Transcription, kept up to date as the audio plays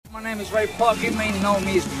My name is Ray Park. You may know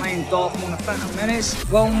me as playing Darth Maul in the Phantom Menace,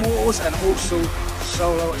 Clone Wars, and also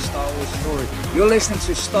Solo: A Star Wars Story. You're listening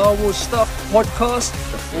to Star Wars Stuff Podcast.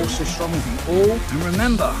 The Force is strong with you all. And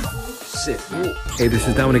remember, Sith Walk. Hey, this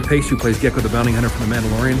is Dominic Pace, who plays Gecko the Bounty Hunter from The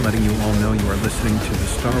Mandalorian, letting you all know you are listening to the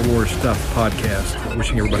Star Wars Stuff Podcast.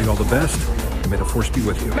 Wishing everybody all the best, and may the Force be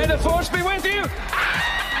with you. May the Force be with you!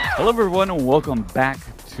 Hello, everyone, and welcome back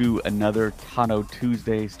to another Tano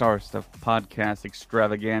Tuesday Star Stuff Podcast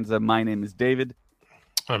extravaganza. My name is David.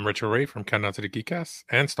 I'm Richard Ray from Countdown to the Geekcast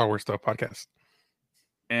and Star Wars Stuff Podcast.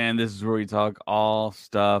 And this is where we talk all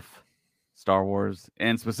stuff Star Wars,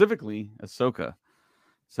 and specifically Ahsoka.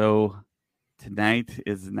 So tonight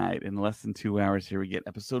is the night. In less than 2 hours here, we get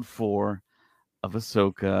episode 4 of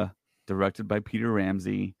Ahsoka, directed by Peter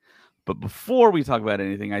Ramsey. But before we talk about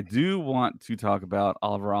anything, I do want to talk about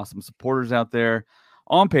all of our awesome supporters out there.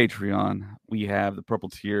 On Patreon, we have the purple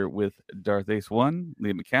tier with Darth Ace 1,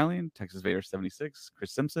 Liam McCallion, Texas Vader 76,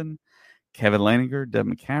 Chris Simpson, Kevin Leininger, Deb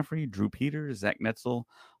McCaffrey, Drew Peters, Zach Netzel.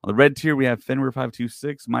 On the red tier, we have Fenrir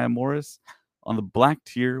 526, Maya Morris. On the black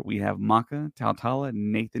tier, we have Maka, Tautala,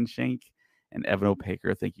 Nathan Shank, and Evan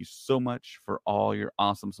Opaker. Thank you so much for all your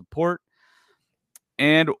awesome support.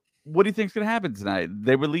 And what do you think is going to happen tonight?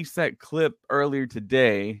 They released that clip earlier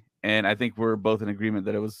today, and I think we're both in agreement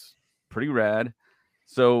that it was pretty rad.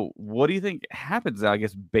 So what do you think happens now, I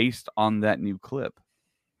guess, based on that new clip?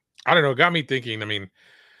 I don't know. It got me thinking. I mean,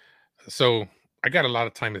 so I got a lot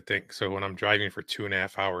of time to think. So when I'm driving for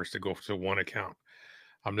 2.5 hours to go to one account,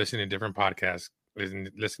 I'm listening to different podcasts,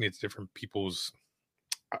 listening to different people's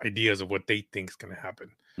ideas of what they think is going to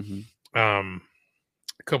happen. Mm-hmm.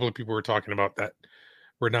 A couple of people were talking about that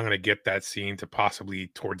we're not going to get that scene to possibly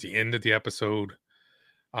towards the end of the episode.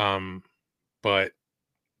 But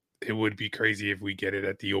it would be crazy if we get it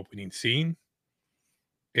at the opening scene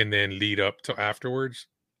and then lead up to afterwards.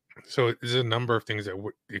 So there's a number of things that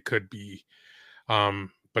it could be.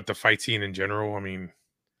 But the fight scene in general, I mean,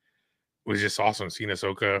 was just awesome. Seeing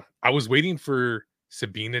Ahsoka. I was waiting for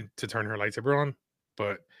Sabine to turn her lightsaber on,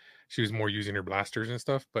 but she was more using her blasters and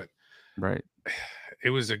stuff. But right,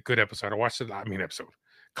 it was a good episode. I watched it.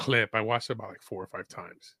 Clip. I watched it about like 4 or 5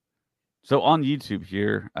 times. So on YouTube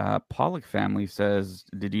here, Pollock Family says,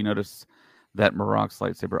 did you notice that Marok's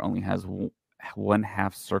lightsaber only has one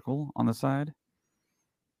half circle on the side?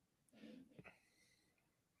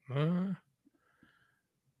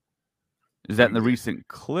 Is that in the recent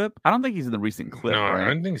clip? I don't think he's in the recent clip. No, right?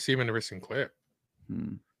 I didn't see him in the recent clip.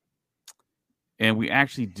 And we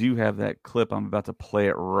actually do have that clip. I'm about to play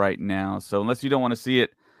it right now. So unless you don't want to see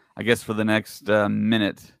it, I guess for the next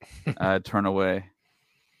minute, turn away.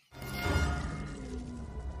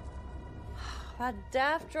 That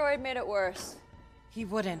daft droid made it worse. He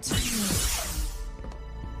wouldn't.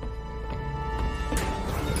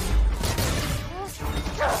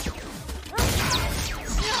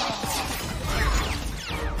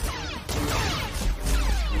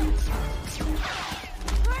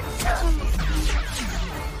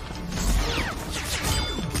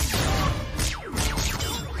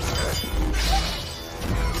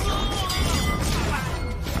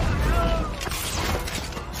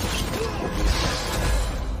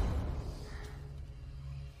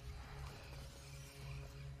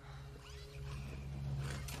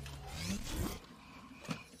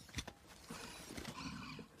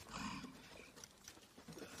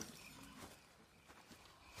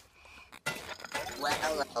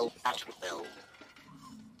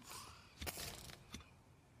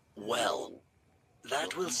 Well,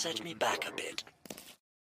 that will set me back a bit.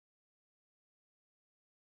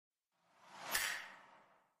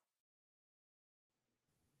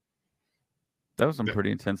 That was some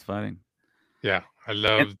pretty intense fighting. Yeah, I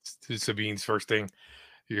loved Sabine's first thing.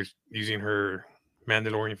 You're using her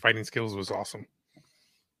Mandalorian fighting skills was awesome.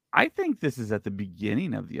 I think this is at the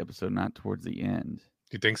beginning of the episode, not towards the end.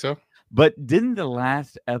 You think so? But didn't the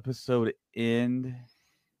last episode end?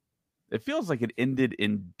 It feels like it ended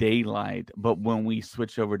in daylight, but when we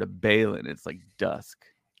switch over to Balin, it's like dusk.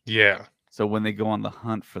 Yeah. So when they go on the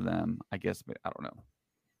hunt for them, I guess, I don't know.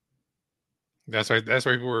 That's why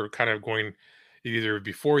people were kind of going either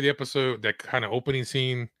before the episode, that kind of opening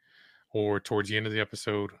scene, or towards the end of the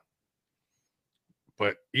episode.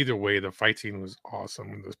 But either way, the fight scene was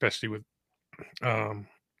awesome, especially with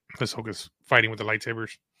Ahsoka's fighting with the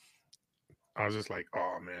lightsabers. I was just like,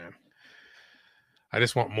 oh man, I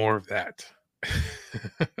just want more of that.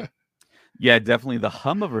 Yeah, definitely. The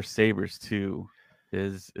hum of her sabers too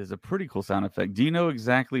is a pretty cool sound effect. Do you know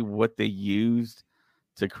exactly what they used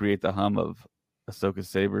to create the hum of Ahsoka's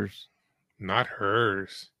sabers? Not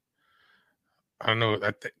hers. I don't know,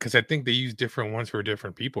 because I think they use different ones for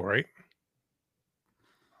different people, right?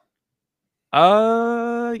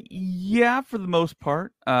 Yeah, for the most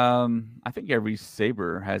part. I think every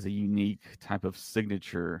saber has a unique type of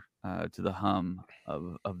signature to the hum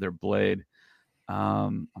of their blade.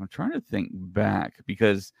 I'm trying to think back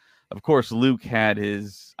because, of course, Luke had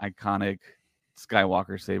his iconic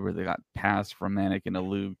Skywalker saber that got passed from Anakin to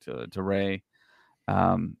Luke to Rey,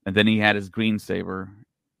 and then he had his green saber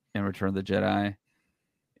in Return of the Jedi,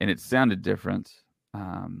 and it sounded different.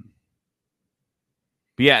 But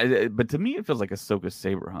yeah, but to me, it feels like Ahsoka's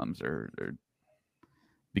saber hums are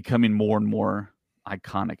becoming more and more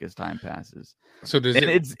iconic as time passes. So does and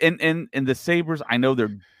it? It's and the sabers, I know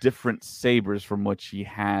they're different sabers from what she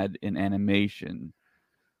had in animation.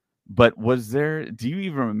 But do you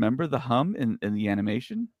even remember the hum in the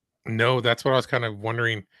animation? No, that's what I was kind of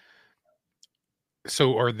wondering.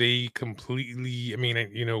 So are they completely? I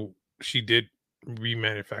mean, she did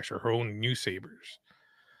remanufacture her own new sabers.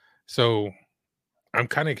 So I'm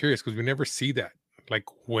kind of curious because we never see that, like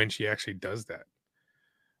when she actually does that.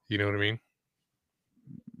 You know what I mean?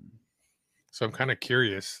 So I'm kind of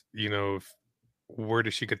curious, where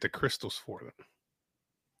does she get the crystals for them?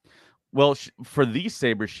 Well, for these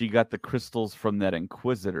sabers, she got the crystals from that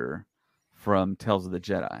Inquisitor from Tales of the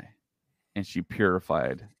Jedi, and she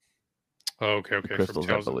purified Oh, okay. the crystals,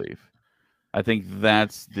 I believe. I think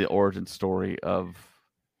that's the origin story of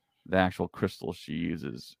the actual crystals she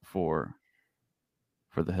uses for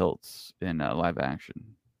the hilts in live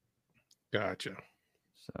action. Gotcha.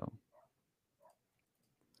 So,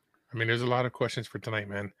 I mean, there's a lot of questions for tonight,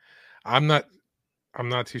 man. I'm not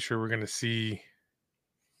too sure we're gonna see.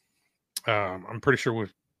 I'm pretty sure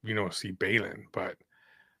we'll see Balin, but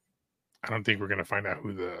I don't think we're gonna find out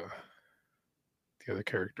who the other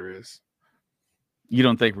character is. you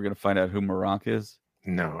don't think we're going to find out who Marok is?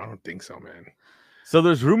 No, I don't think so, man. So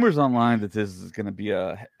there's rumors online that this is going to be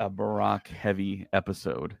a Marok heavy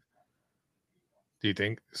episode. Do you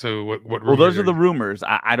think so? What? Well, those are the rumors.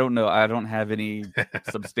 I don't know. I don't have any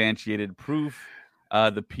substantiated proof.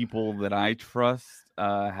 The people that I trust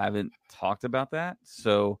haven't talked about that.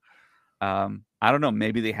 So I don't know.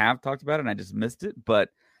 Maybe they have talked about it and I just missed it. But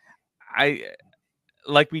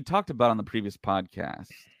like we talked about on the previous podcast,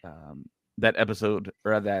 that episode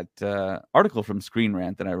or that article from Screen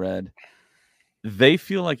Rant that I read, they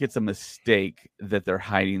feel like it's a mistake that they're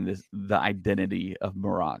hiding the identity of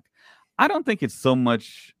Marok. I don't think it's so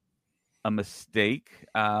much a mistake.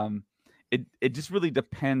 It just really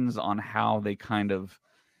depends on how they kind of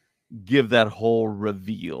give that whole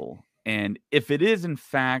reveal. And if it is, in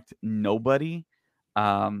fact, nobody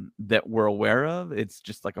that we're aware of, it's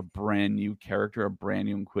just like a brand new character, a brand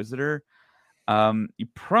new Inquisitor, you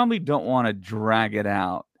probably don't want to drag it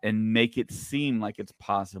out and make it seem like it's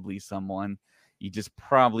possibly someone. You just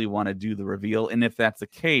probably want to do the reveal. And if that's the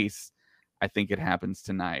case, I think it happens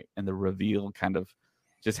tonight. And the reveal kind of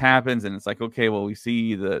just happens. And it's like, okay, well, we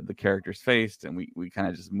see the character's face and we kind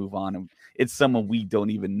of just move on. And it's someone we don't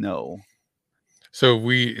even know. So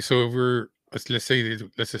let's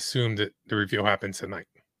assume that the reveal happens tonight.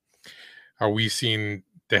 Are we seeing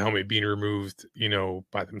the helmet being removed,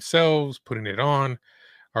 by themselves, putting it on?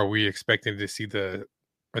 Are we expecting to see a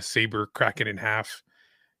saber crack it in half?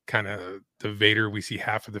 Kind of the Vader, we see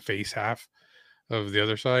half of the face, half of the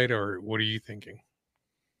other side, or what are you thinking?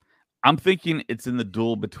 I'm thinking it's in the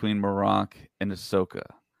duel between Marok and Ahsoka.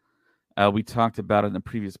 We talked about in the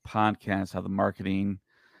previous podcast how the marketing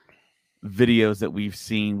videos that we've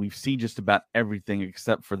seen just about everything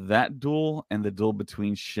except for that duel and the duel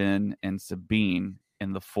between Shin and Sabine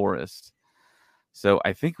in the forest. So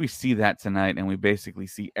I think we see that tonight, and we basically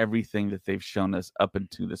see everything that they've shown us up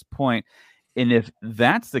until this point. And if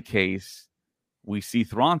that's the case, we see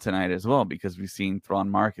Thrawn tonight as well, because we've seen Thrawn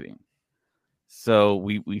marketing. So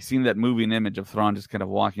we've seen that moving image of Thrawn just kind of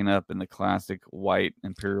walking up in the classic white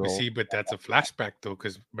Imperial. We see, but that's a flashback, though,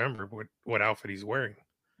 because remember what outfit he's wearing.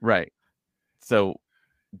 Right. So,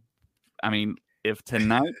 I mean, if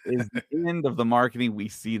tonight is the end of the marketing, we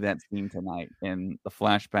see that scene tonight in the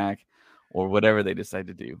flashback or whatever they decide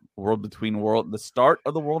to do. The start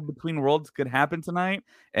of the World Between Worlds could happen tonight,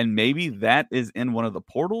 and maybe that is in one of the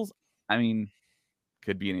portals. I mean,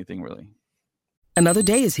 could be anything, really. Another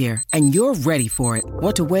day is here, and you're ready for it.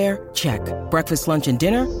 What to wear? Check. Breakfast, lunch, and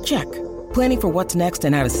dinner? Check. Planning for what's next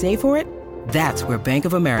and how to save for it? That's where Bank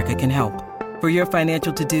of America can help. For your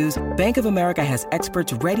financial to-dos, Bank of America has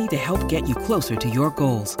experts ready to help get you closer to your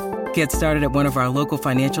goals. Get started at one of our local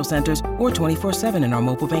financial centers or 24/7 in our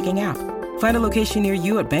mobile banking app. Find a location near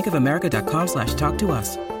you at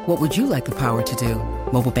bankofamerica.com/talktous. What would you like the power to do?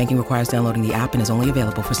 Mobile banking requires downloading the app and is only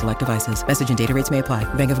available for select devices. Message and data rates may apply.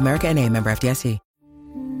 Bank of America N.A., member FDIC.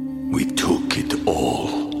 We took it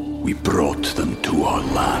all. We brought them to our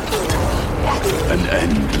land. An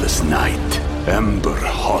endless night, ember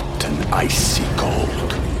hot and icy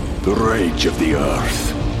cold. The rage of the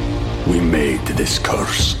earth. We made this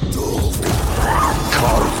curse.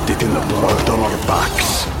 Carved it in the blood on our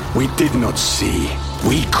backs. We did not see.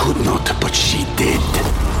 We could not, but she did.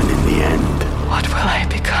 And in the end... What will I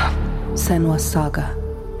become? Senua's Saga.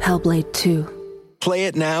 Hellblade 2. Play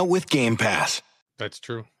it now with Game Pass. That's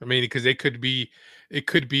true. I mean, because it could be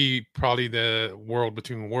probably the world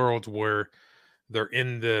between worlds where they're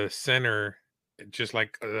in the center, just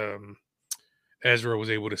like Ezra was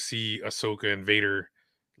able to see Ahsoka and Vader,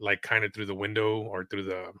 like kind of through the window or through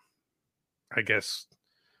the, I guess,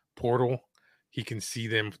 portal. He can see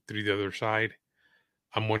them through the other side.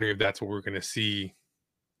 I'm wondering if that's what we're going to see,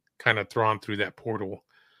 kind of thrown through that portal,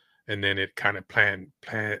 and then it kind of pans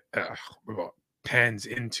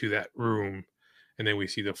into that room, and then we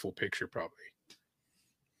see the full picture probably.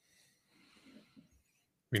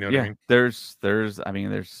 You know what I mean?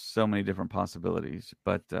 There's so many different possibilities,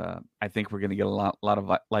 but I think we're going to get a lot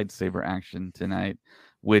of lightsaber action tonight,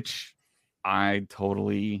 which I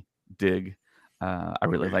totally dig. I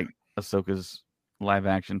really like Ahsoka's live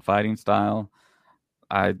action fighting style.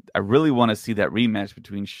 I really want to see that rematch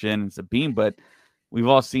between Shin and Sabine, but we've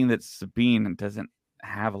all seen that Sabine doesn't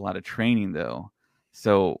have a lot of training though.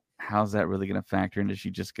 So how's that really going to factor in? Is she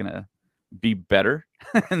just going to be better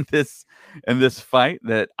in this fight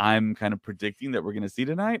that I'm kind of predicting that we're going to see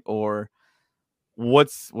tonight, or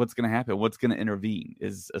what's going to happen? What's going to intervene?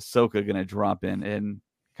 Is Ahsoka going to drop in and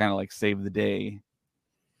kind of like save the day?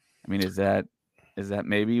 I mean, is that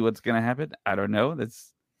maybe what's going to happen? I don't know.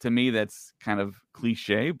 To me, that's kind of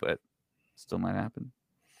cliche, but still might happen.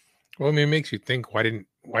 Well, I mean, it makes you think, why didn't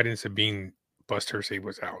Sabine bust her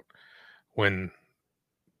sabers out when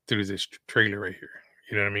through this trailer right here?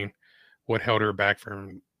 You know what I mean? What held her back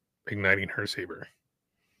from igniting her saber?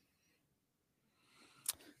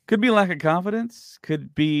 Could be lack of confidence.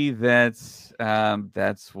 Could be that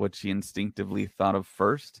that's what she instinctively thought of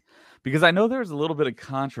first. Because I know there was a little bit of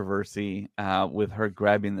controversy with her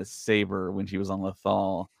grabbing the saber when she was on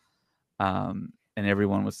Lothal. And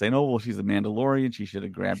everyone was saying, oh, well, she's a Mandalorian. She should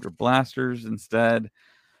have grabbed her blasters instead.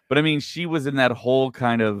 But, I mean, she was in that whole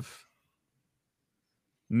kind of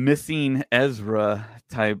missing Ezra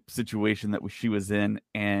type situation that she was in,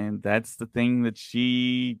 and that's the thing that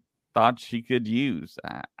she thought she could use.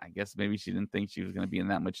 I guess maybe she didn't think she was going to be in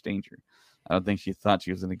that much danger. I don't think she thought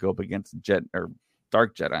she was going to go up against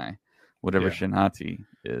Dark Jedi, whatever Shinati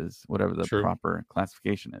is, whatever the proper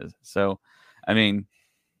classification is. So, I mean,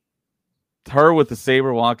 her with the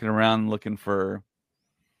saber walking around looking for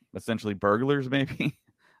essentially burglars, maybe.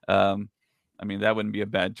 I mean, that wouldn't be a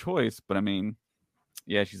bad choice, but I mean,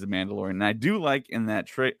 yeah, she's a Mandalorian. And I do like in that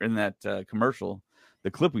commercial,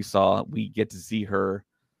 the clip we saw, we get to see her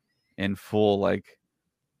in full like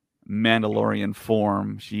Mandalorian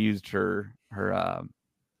form. She used her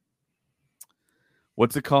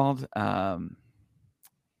what's it called?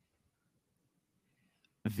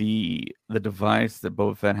 The device that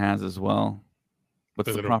Boba Fett has as well.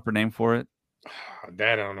 What's the proper name for it?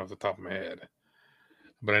 That I don't know off the top of my head,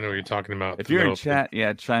 but I know what you're talking about. If you're in chat,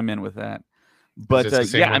 chime in with that. But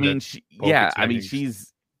I mean,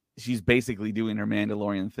 she's basically doing her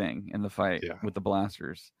Mandalorian thing in the fight with the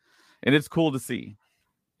blasters, and it's cool to see.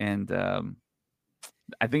 And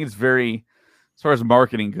I think it's very, as far as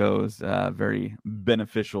marketing goes, very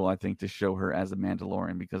beneficial. I think to show her as a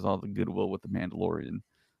Mandalorian because all the goodwill with the Mandalorian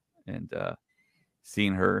and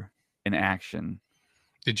seeing her in action.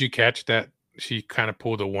 Did you catch that she kind of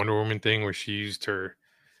pulled a Wonder Woman thing where she used her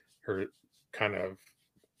kind of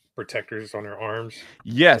protectors on her arms?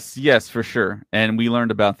 Yes, for sure. And we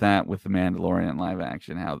learned about that with the Mandalorian live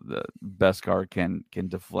action, how the Beskar can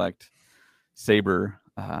deflect saber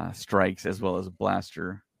strikes as well as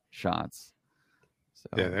blaster shots. So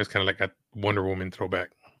yeah, that was kind of like a Wonder Woman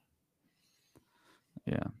throwback.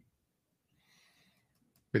 Yeah.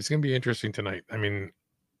 But it's going to be interesting tonight. I mean,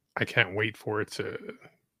 I can't wait for it to,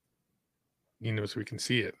 so we can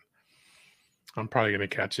see it. I'm probably going to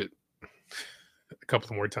catch it a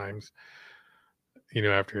couple more times,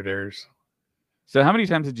 after it airs. So how many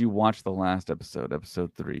times did you watch the last episode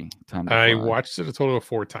 3? I watched it a total of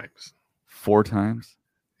 4 times. 4 times?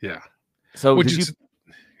 Yeah. So go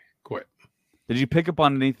ahead. Did you pick up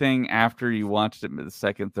on anything after you watched it the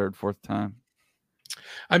second, third, fourth time?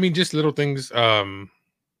 I mean, just little things,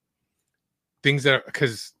 things that,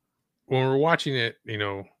 because when we're watching it,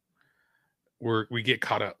 we get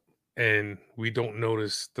caught up. and we don't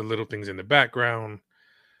notice the little things in the background.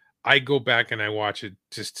 I go back and I watch it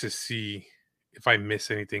just to see if I miss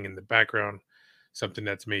anything in the background, something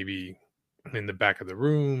that's maybe in the back of the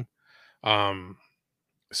room.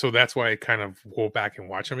 So that's why I kind of go back and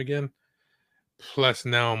watch them again. Plus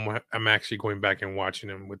now I'm actually going back and watching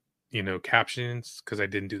them with, captions, because I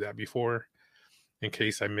didn't do that before in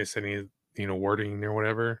case I miss any, wording or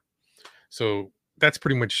whatever. So that's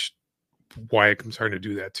pretty much why I'm starting to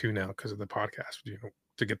do that too now, because of the podcast,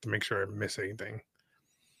 to get to make sure I miss anything.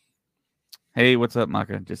 Hey, what's up,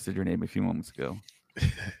 Maka? Just said your name a few moments ago.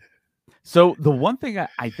 So the one thing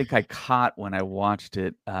I think I caught when I watched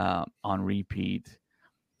it on repeat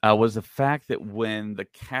was the fact that when the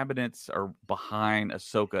cabinets are behind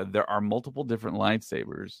Ahsoka, there are multiple different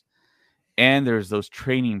lightsabers, and there's those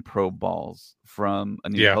training probe balls from A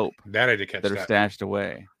New Hope that I did catch that are stashed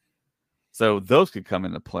away. So those could come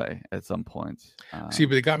into play at some point. See,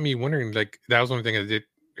 but it got me wondering. Like, that was the only thing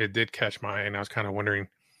it did catch my eye, and I was kind of wondering.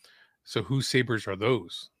 So whose sabers are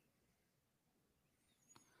those?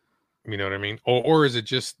 You know what I mean? Or is it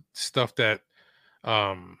just stuff that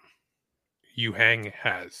Yu Hang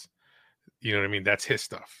has? You know what I mean? That's his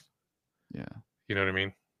stuff. Yeah. You know what I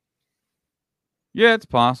mean? Yeah, it's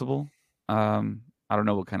possible. I don't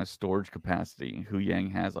know what kind of storage capacity Hu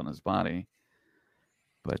Yang has on his body.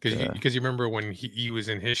 But because you remember when he was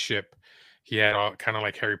in his ship, he had all kind of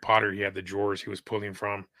like Harry Potter. He had the drawers he was pulling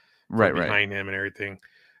from behind him and everything.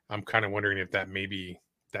 I'm kind of wondering if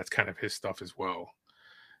that's kind of his stuff as well.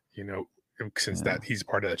 Since that he's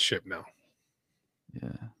part of that ship now.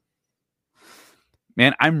 Yeah.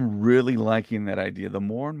 Man, I'm really liking that idea. The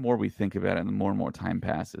more and more we think about it and the more and more time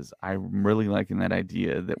passes, I'm really liking that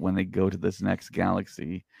idea that when they go to this next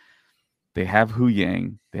galaxy, they have Hu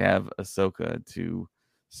Yang, they have Ahsoka to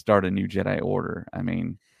start a new Jedi Order. I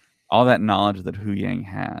mean, all that knowledge that Hu Yang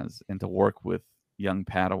has, and to work with young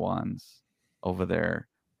Padawans over there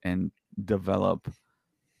and develop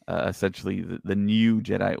essentially the new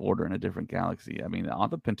Jedi Order in a different galaxy. I mean, all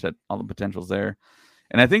the potential's there.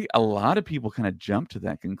 And I think a lot of people kind of jumped to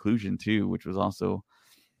that conclusion too, which was also,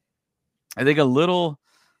 I think, a little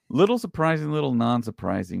surprising, little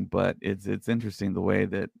non-surprising, but it's interesting the way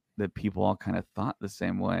that people all kind of thought the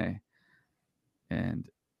same way. And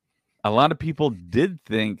a lot of people did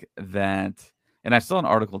think that, and I saw an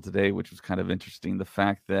article today which was kind of interesting, the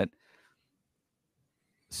fact that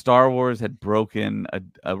Star Wars had broken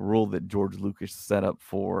a rule that George Lucas set up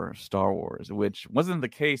for Star Wars, which wasn't the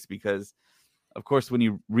case because, of course, when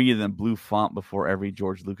you read in the blue font before every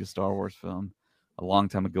George Lucas Star Wars film, a long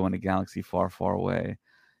time ago in a galaxy far, far away,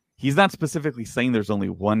 he's not specifically saying there's only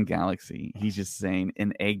one galaxy. He's just saying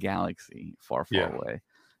in a galaxy far, far away.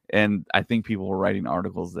 And I think people were writing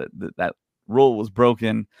articles that rule was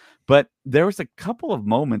broken. But there was a couple of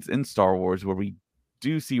moments in Star Wars where we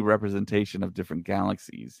do see representation of different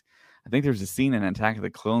galaxies. I think there's a scene in Attack of the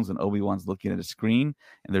Clones when Obi-Wan's looking at a screen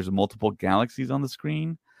and there's multiple galaxies on the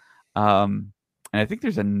screen. And I think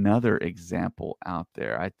there's another example out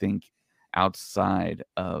there, I think outside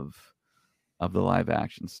of the live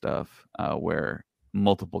action stuff, where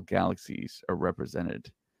multiple galaxies are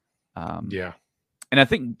represented. And I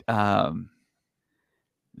think there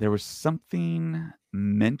was something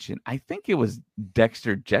mentioned. I think it was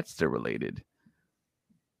Dexter Jettster related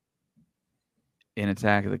in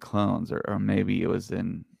Attack of the Clones, or maybe it was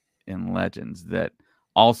in Legends, that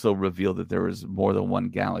also revealed that there was more than one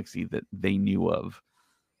galaxy that they knew of.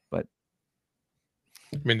 But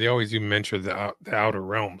I mean, they always do mention the outer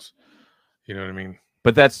realms. You know what I mean?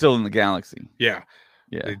 But that's still in the galaxy. Yeah.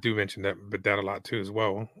 They do mention that, but that a lot too as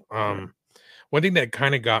well. One thing that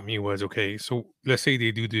kind of got me was, okay, so let's say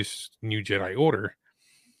they do this new Jedi Order,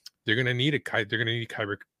 they're gonna need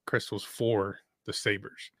kyber crystals for the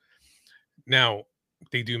sabers. Now,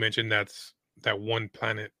 they do mention that's that one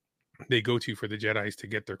planet they go to for the Jedis to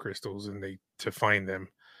get their crystals and to find them.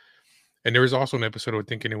 And there was also an episode, I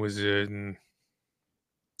think it was in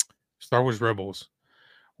Star Wars Rebels,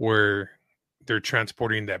 where they're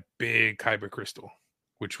transporting that big kyber crystal,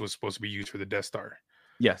 which was supposed to be used for the Death Star.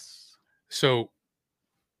 Yes. So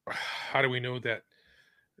how do we know that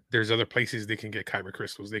there's other places they can get kyber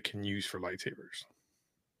crystals they can use for lightsabers?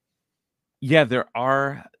 Yeah, there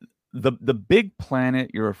are. The big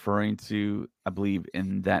planet you're referring to, I believe,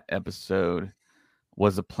 in that episode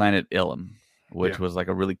was the planet Ilum, which was like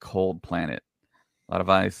a really cold planet. A lot of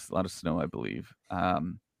ice, a lot of snow, I believe.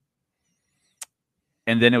 And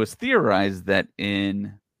then it was theorized that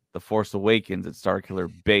in The Force Awakens at Starkiller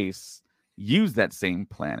Base used that same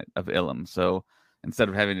planet of Ilum. So instead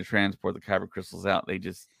of having to transport the kyber crystals out, they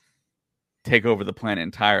just take over the planet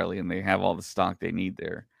entirely and they have all the stock they need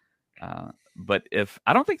there. But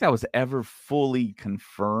I don't think that was ever fully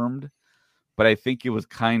confirmed, but I think it was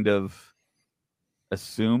kind of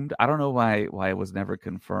assumed. I don't know why it was never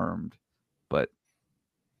confirmed, but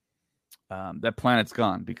that planet's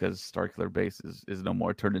gone because Starkiller Base is no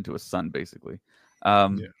more, turned into a sun, basically.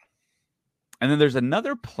 And then there's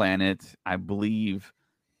another planet, I believe,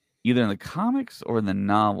 either in the comics or in the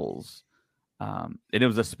novels. And it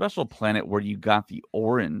was a special planet where you got the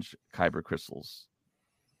orange kyber crystals.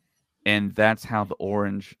 And that's how the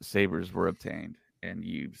orange sabers were obtained and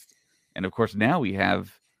used. And of course, now we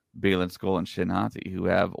have Balin Skull and Shin Hati who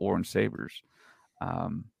have orange sabers.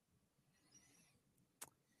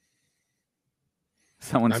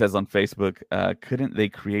 Someone says on Facebook, couldn't they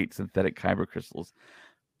create synthetic kyber crystals?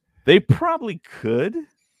 They probably could.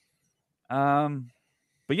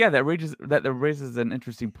 But yeah, that raises an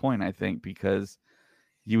interesting point, I think, because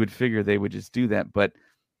you would figure they would just do that. But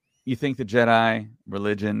you think the Jedi,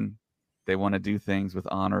 religion, they want to do things with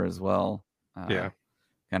honor as well. Kind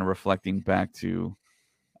of reflecting back to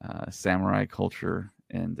samurai culture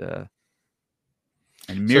and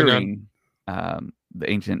mirroring the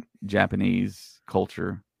ancient Japanese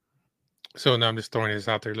culture. So now I'm just throwing this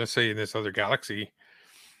out there. Let's say in this other galaxy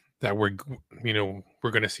that we're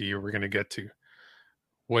going to see or we're going to get to,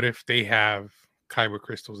 what if they have kyber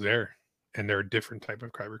crystals there and they're a different type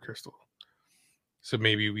of kyber crystal? So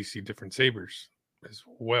maybe we see different sabers as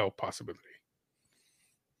well, possibility.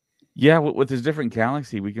 Yeah, with this different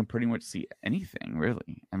galaxy, we can pretty much see anything,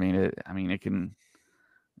 really. I mean, it can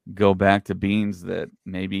go back to beings that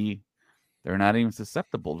maybe they're not even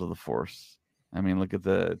susceptible to the Force. I mean, look at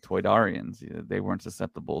the Toydarians. They weren't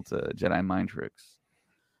susceptible to Jedi mind tricks.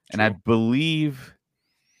 True. And I believe,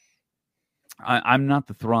 I'm not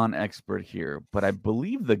the Thrawn expert here, but I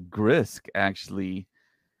believe the Grisk actually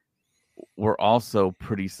were also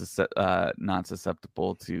pretty not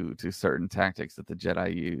susceptible to certain tactics that the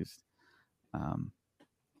Jedi used.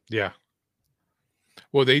 Yeah.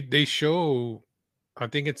 Well, they show, I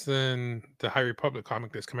think it's in the High Republic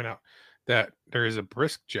comic that's coming out, that there is a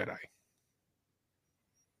Brisk Jedi,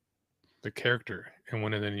 the character in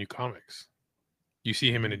one of the new comics. You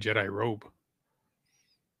see him in a Jedi robe.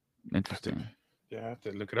 Interesting. I have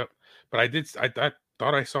to look it up. But I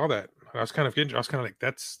thought I saw that. I was kind of like,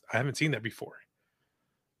 I haven't seen that before.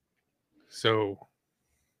 So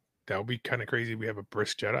that would be kind of crazy. We have a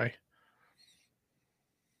Brisk Jedi.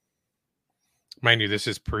 Mind you, this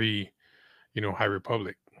is pre, High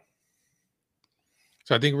Republic.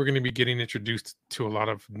 So I think we're going to be getting introduced to a lot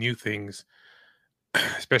of new things,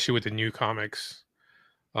 especially with the new comics.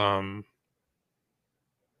 And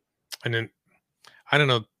then, I don't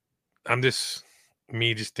know, I'm just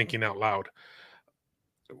thinking out loud.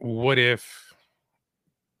 What if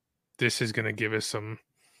this is going to give us some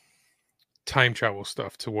time travel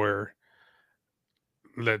stuff to where,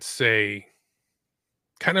 let's say,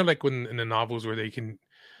 kind of like when in the novels where they can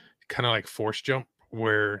kind of like force jump,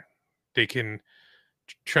 where they can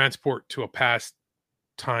transport to a past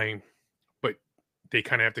time, but they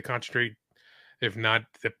kind of have to concentrate. If not,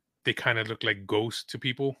 they kind of look like ghosts to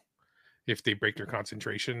people if they break their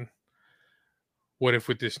concentration. What if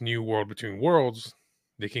with this new World Between Worlds,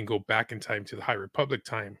 they can go back in time to the High Republic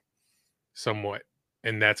time somewhat,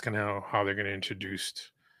 and that's kind of how they're going to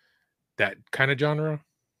introduce that kind of genre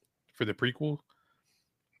for the prequel?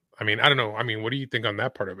 I mean, I don't know. I mean, what do you think on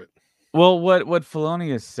that part of it? Well, what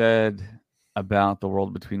Filoni has said about the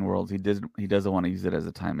World Between Worlds, he doesn't want to use it as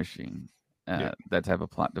a time machine, that type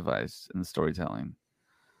of plot device in the storytelling.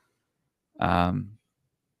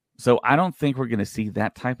 So I don't think we're going to see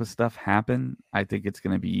that type of stuff happen. I think it's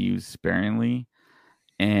going to be used sparingly,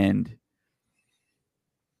 and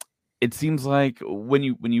it seems like when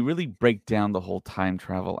you really break down the whole time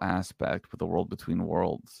travel aspect with the World Between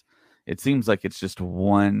Worlds, it seems like it's just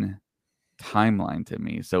one timeline to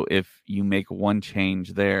me. So if you make one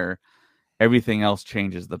change there, everything else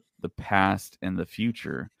changes, the past and the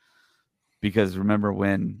future. Because remember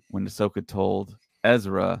when Ahsoka told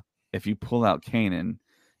Ezra, if you pull out Kanan,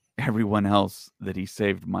 everyone else that he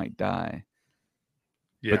saved might die.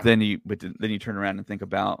 Yeah. But then you turn around and think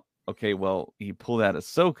about, okay, well, he pulled out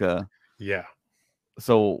Ahsoka. Yeah.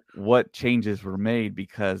 So what changes were made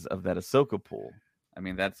because of that Ahsoka pull? I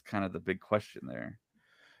mean, that's kind of the big question there.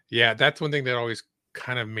 Yeah, that's one thing that always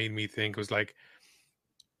kind of made me think was like,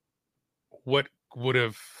 what would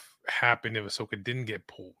have happened if Ahsoka didn't get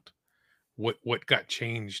pulled? What got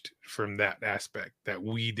changed from that aspect that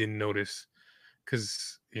we didn't notice?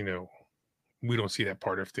 Because, we don't see that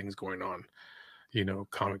part of things going on,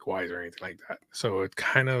 comic wise or anything like that. So it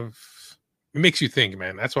kind of makes you think,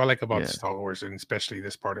 man. That's what I like about Star Wars, and especially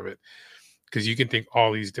this part of it. because you can think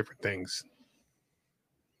all these different things.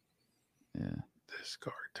 Yeah.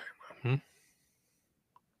 Discard time.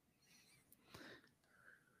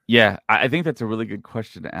 Yeah, I think that's a really good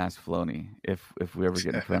question to ask Filoni if we ever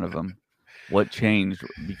get in front of him. What changed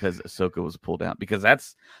because Ahsoka was pulled out? Because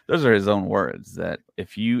those are his own words, that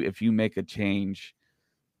if you make a change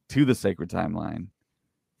to the sacred timeline,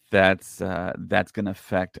 that's going to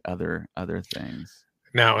affect other things.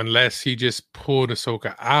 Now, unless he just pulled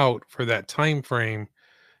Ahsoka out for that time frame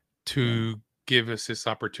to give us this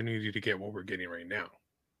opportunity to get what we're getting right now.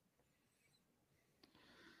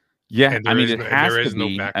 Yeah, I mean, it has to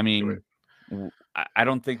be. No I mean, I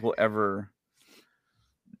don't think we'll ever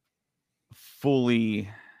fully,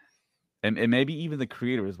 and maybe even the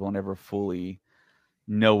creators won't ever fully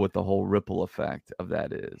know what the whole ripple effect of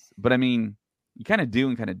that is. But I mean, you kind of do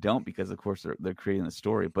and kind of don't, because of course they're creating the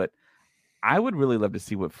story. But I would really love to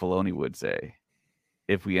see what Filoni would say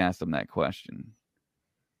if we asked him that question,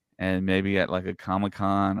 and maybe at like a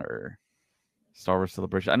Comic-Con or Star Wars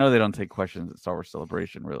Celebration. I know they don't take questions at Star Wars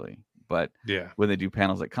Celebration really, but when they do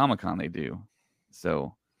panels at Comic-Con, they do.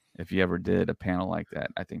 So if you ever did a panel like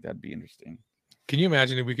that, I think that'd be interesting. Can you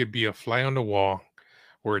imagine if we could be a fly on the wall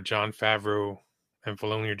where Jon Favreau and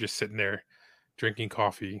Filoni are just sitting there drinking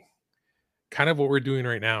coffee, kind of what we're doing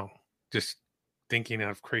right now, just thinking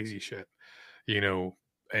of crazy shit,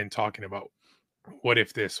 and talking about what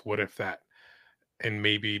if this, what if that. And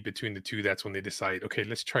maybe between the two, that's when they decide, okay,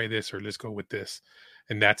 let's try this or let's go with this.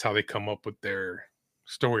 And that's how they come up with their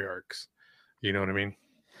story arcs. You know what I mean?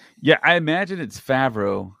 Yeah, I imagine it's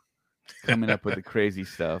Favreau coming up with the crazy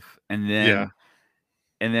stuff. And then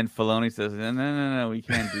Filoni says, no, we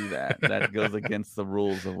can't do that. That goes against the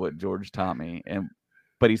rules of what George taught me.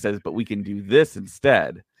 But he says, but we can do this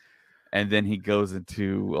instead. And then he goes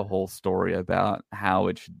into a whole story about how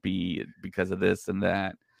it should be because of this and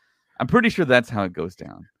that. I'm pretty sure that's how it goes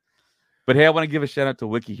down. But hey, I want to give a shout out to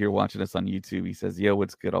Wiki here watching us on YouTube. He says, yo,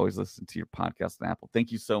 what's good? Always listen to your podcast on Apple.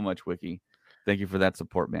 Thank you so much, Wiki. Thank you for that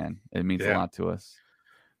support, man. It means a lot to us.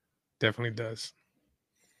 Definitely does.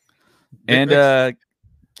 And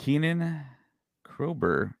Keenan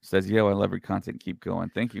Krober says, yo, I love your content. Keep going.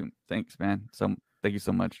 Thank you. Thanks, man. Thank you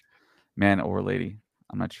so much, man or lady.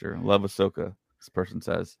 I'm not sure. Love Ahsoka, this person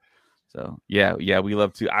says. So, yeah, we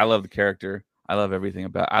love to. I love the character. I love everything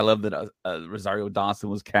about it. I love that Rosario Dawson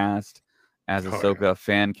was cast as Ahsoka,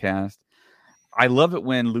 fan cast. I love it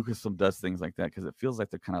when Lucasfilm does things like that because it feels like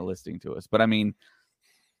they're kind of listening to us. But I mean,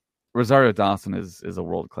 Rosario Dawson is a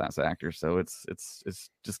world-class actor, so it's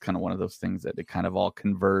just kind of one of those things that it kind of all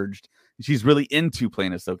converged. She's really into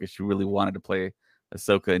playing Ahsoka. She really wanted to play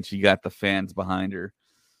Ahsoka, and she got the fans behind her,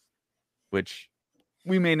 which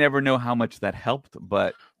we may never know how much that helped,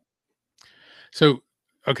 but... So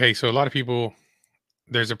a lot of people,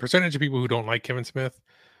 there's a percentage of people who don't like Kevin Smith,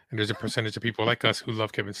 and there's a percentage of people like us who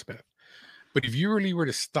love Kevin Smith. But if you really were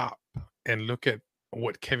to stop and look at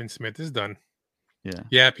what Kevin Smith has done,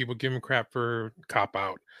 people give him crap for Cop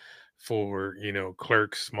Out, for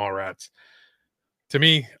Clerks, Mallrats. To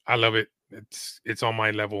me, I love it. It's on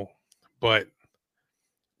my level. But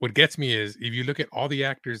what gets me is if you look at all the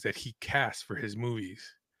actors that he cast for his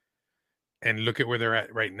movies, and look at where they're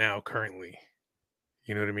at right now, currently.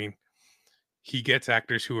 You know what I mean? He gets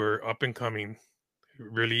actors who are up and coming, who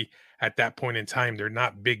really at that point in time, they're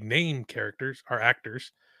not big name characters or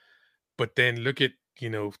actors. But then look at,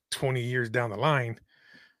 20 years down the line,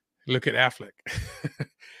 look at Affleck.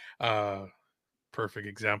 Perfect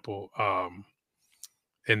example.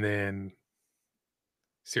 And then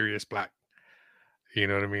Sirius Black. You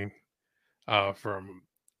know what I mean? From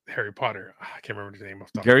Harry Potter. I can't remember his name.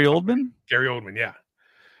 Gary Oldman? Gary Oldman, yeah.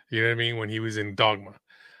 You know what I mean? When he was in Dogma.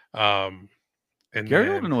 And Gary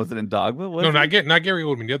Oldman wasn't in Dogma, was he? Not Gary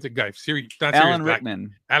Oldman, the other guy. Alan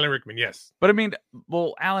Rickman. Alan Rickman, yes. But I mean,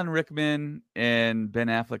 Alan Rickman and Ben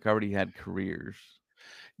Affleck already had careers.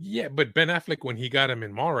 Yeah, but Ben Affleck, when he got him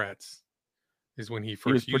in Mallrats, is when he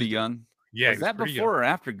was pretty young. Yeah, was that before or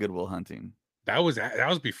after Good Will Hunting? That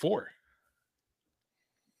was before.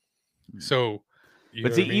 So,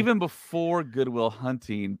 but see, even before Good Will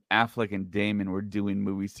Hunting, Affleck and Damon were doing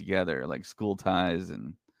movies together, like School Ties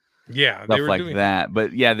and stuff like that.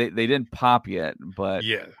 But yeah, they didn't pop yet, but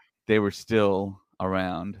they were still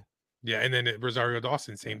around. Yeah, and then Rosario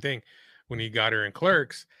Dawson, same thing. When he got her in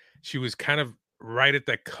Clerks, she was kind of right at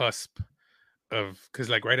that cusp of, because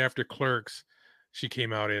like right after Clerks, she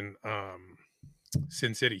came out in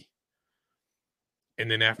Sin City. And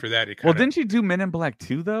then after that, didn't she do Men in Black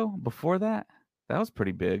 2 though? Before that? That was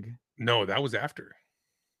pretty big. No, that was after.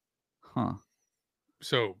 Huh.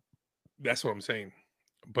 So that's what I'm saying.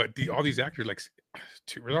 But all these actors, like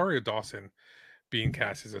Rosario Dawson being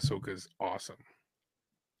cast as Ahsoka is awesome,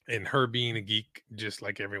 and her being a geek just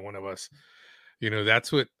like every one of us.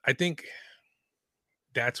 That's what I think.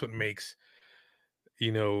 That's what makes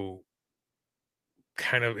you know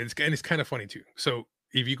it's kind of funny too. So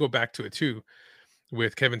if you go back to it too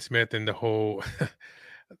with Kevin Smith and the whole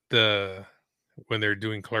the when they're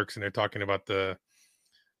doing Clerks and they're talking about the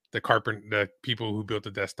people who built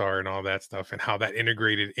the Death Star and all that stuff and how that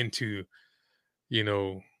integrated into you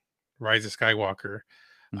know Rise of Skywalker.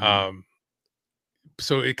 Mhm.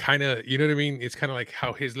 So it kind of, you know what I mean? It's kind of like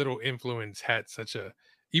how his little influence had such a,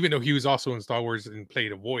 even though he was also in Star Wars and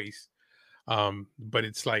played a voice, but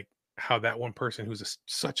it's like how that one person who's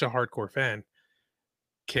such a hardcore fan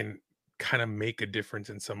can kind of make a difference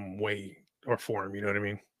in some way or form. You know what I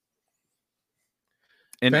mean?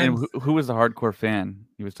 And Fans, who was the hardcore fan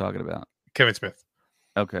he was talking about? Kevin Smith,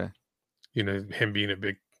 Okay. him being a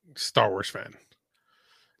big Star Wars fan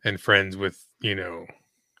and friends with,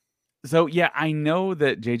 So yeah, I know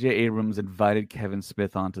that J.J. Abrams invited Kevin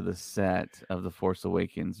Smith onto the set of The Force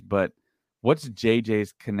Awakens, but what's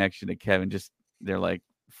J.J.'s connection to Kevin? Just they're like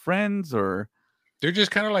friends, or they're just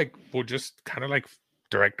kind of like,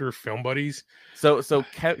 director film buddies. so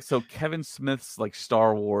Kevin Smith's like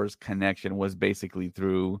Star Wars connection was basically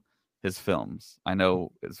through his films. I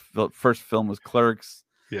know his first film was Clerks.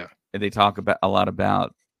 Yeah. And they talk about a lot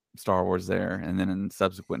about Star Wars there, and then in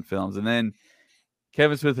subsequent films, and then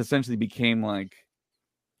Kevin Smith essentially became like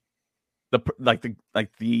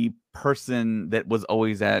the person that was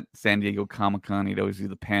always at San Diego Comic-Con. He'd always do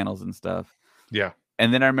the panels and stuff. Yeah.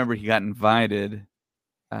 And then I remember he got invited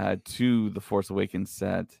to the Force Awakens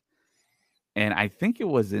set, and I think it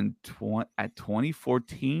was at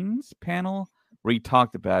 2014's panel where he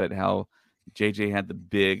talked about it, how JJ had the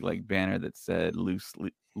big like banner that said loose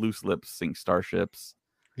lips sink starships.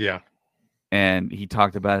 Yeah. And he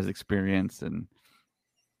talked about his experience and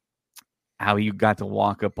how he got to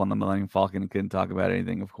walk up on the Millennium Falcon and couldn't talk about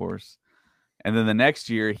anything, of course. And then the next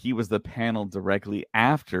year, he was the panel directly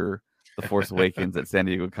after The Force Awakens at San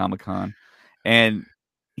Diego Comic-Con. And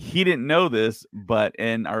he didn't know this, but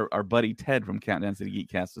our buddy Ted from Countdown to the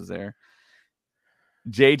Geekcast was there.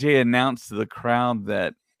 JJ announced to the crowd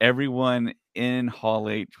that everyone in Hall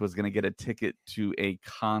H was going to get a ticket to a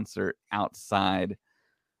concert outside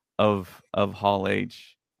of Hall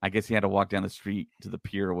H. I guess he had to walk down the street to the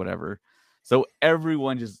pier or whatever. So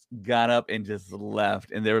everyone just got up and just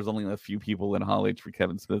left, and there was only a few people in Hall H for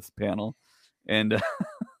Kevin Smith's panel, and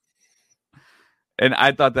and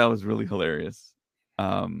I thought that was really hilarious.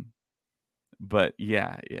 But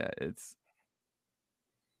yeah,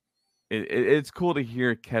 it's cool to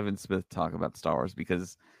hear Kevin Smith talk about Star Wars,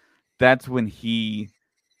 because that's when he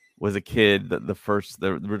was a kid that the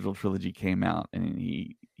original trilogy came out, and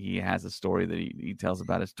he has a story that he tells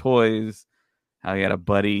about his toys, how he had a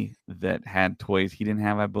buddy that had toys he didn't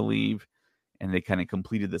have, I believe, and they kind of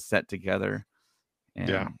completed the set together. And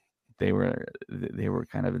yeah, they were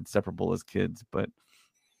kind of inseparable as kids. But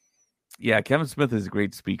yeah, Kevin Smith is a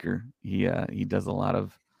great speaker. He does a lot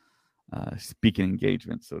of speaking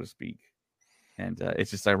engagements, so to speak. And it's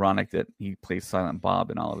just ironic that he plays Silent Bob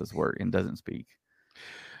in all of his work and doesn't speak.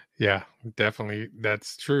 Yeah, definitely.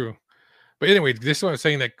 That's true. But anyway, this is what I'm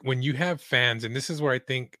saying, that when you have fans, and this is where I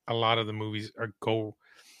think a lot of the movies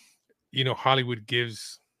Hollywood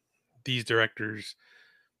gives these directors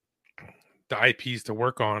the IPs to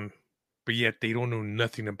work on, but yet they don't know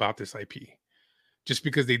nothing about this IP. Just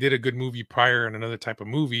because they did a good movie prior and another type of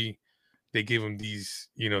movie, they give them these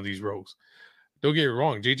roles. Don't get it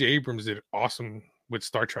wrong. J.J. Abrams did awesome with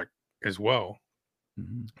Star Trek as well.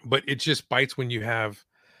 Mm-hmm. But it just bites when you have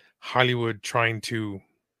Hollywood trying to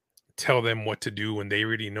tell them what to do when they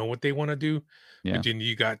already know what they want to do. Yeah. But then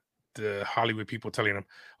you got the Hollywood people telling them,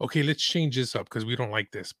 okay, let's change this up because we don't like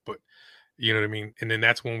this. But you know what I mean? And then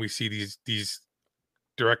that's when we see these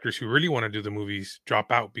directors who really want to do the movies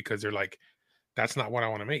drop out because they're like, that's not what I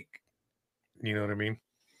want to make. You know what I mean?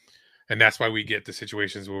 And that's why we get the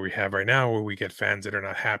situations where we have right now, where we get fans that are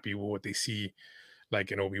not happy with what they see,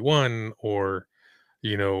 like in Obi-Wan, or,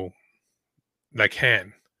 like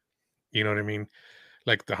Han, you know what I mean?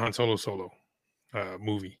 Like the Han Solo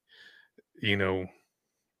movie,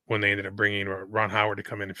 when they ended up bringing Ron Howard to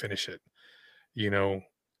come in and finish it,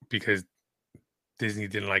 because Disney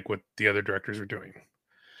didn't like what the other directors were doing.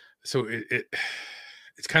 So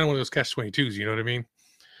it's kind of one of those catch-22s, you know what I mean?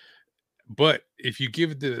 But if you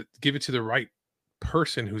give it to the right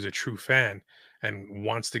person who's a true fan and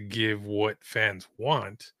wants to give what fans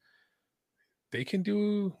want, they can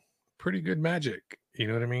do pretty good magic. You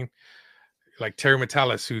know what I mean? Like Terry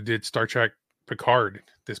Matalas, who did Star Trek Picard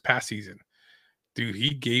this past season. dude, he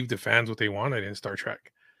gave the fans what they wanted in Star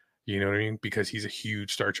Trek. You know what I mean? Because he's a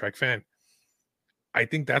huge Star Trek fan. I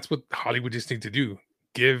think that's what Hollywood just needs to do.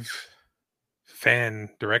 Give fan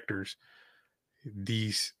directors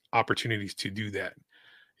these opportunities to do that.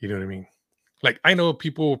 You know what I mean? Like, I know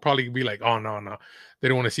people will probably be like, oh, no. They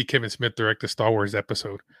don't want to see Kevin Smith direct a Star Wars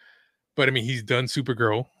episode. But, I mean, he's done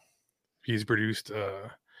Supergirl. He's produced,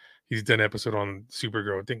 he's done an episode on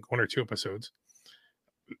Supergirl, I think 1 or 2 episodes.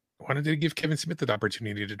 Why don't they give Kevin Smith the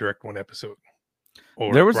opportunity to direct one episode?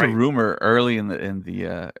 Or there was a rumor early in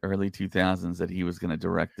the early 2000s that he was going to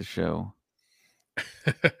direct the show.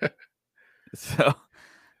 So,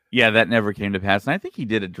 yeah, that never came to pass. And I think he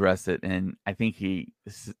did address it. And I think he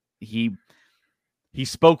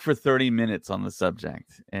spoke for 30 minutes on the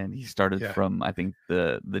subject. And he started from, I think,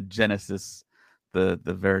 the genesis, the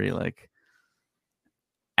very like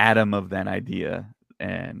atom of that idea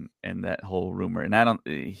and that whole rumor. And I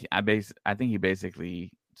think he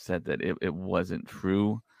basically said that it wasn't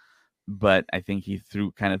true, but I think he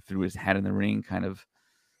threw his hat in the ring kind of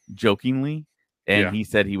jokingly, and he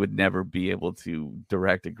said he would never be able to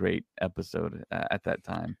direct a great episode at that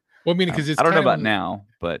time. Well, I mean, because I don't know about now,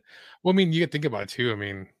 but well, I mean, you can think about it too. I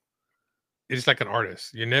mean, it's like an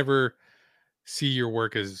artist. You never see your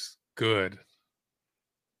work as good,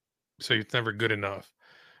 so it's never good enough.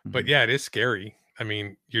 Mm-hmm. But yeah, it is scary. I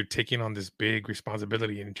mean, you're taking on this big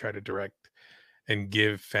responsibility and try to direct and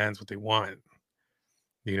give fans what they want.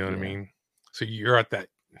 You know what I mean? So you're at that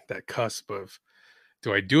cusp of,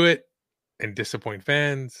 do I do it and disappoint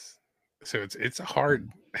fans? So it's a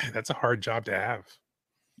hard, that's a hard job to have.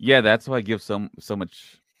 Yeah, that's why I give so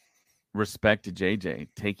much respect to JJ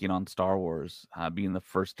taking on Star Wars, being the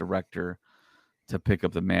first director to pick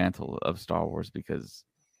up the mantle of Star Wars, because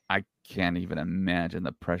I can't even imagine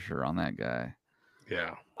the pressure on that guy.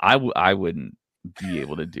 Yeah. I wouldn't be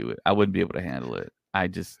able to do it. I wouldn't be able to handle it.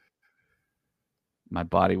 My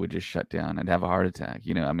body would just shut down. I'd have a heart attack.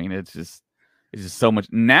 You know, I mean, it's just so much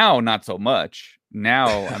now, not so much now.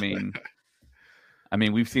 I mean,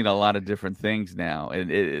 we've seen a lot of different things now.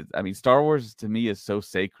 And I mean, Star Wars to me is so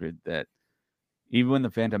sacred that even when the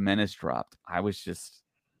Phantom Menace dropped, I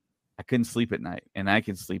couldn't sleep at night, and I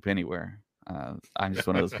can sleep anywhere. I'm just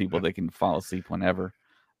one of those people that can fall asleep whenever.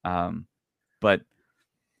 But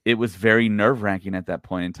it was very nerve-wracking at that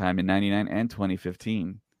point in time in 99 and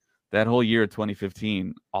 2015. That whole year of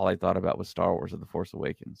 2015, all I thought about was Star Wars and The Force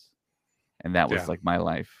Awakens. And that was like my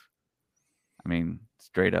life. I mean,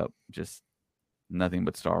 straight up, just nothing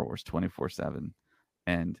but Star Wars 24/7.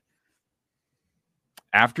 And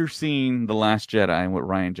after seeing The Last Jedi and what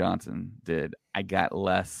Rian Johnson did, I got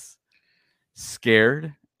less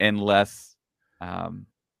scared and less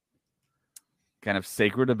kind of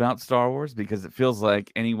sacred about Star Wars, because it feels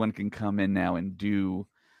like anyone can come in now and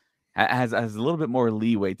has a little bit more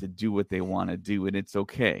leeway to do what they want to do, and it's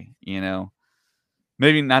okay, you know.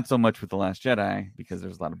 Maybe not so much with The Last Jedi, because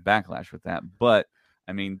there's a lot of backlash with that, but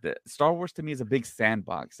I mean, the Star Wars to me is a big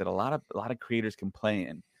sandbox that a lot of creators can play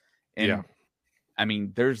in. And I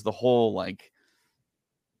mean, there's the whole like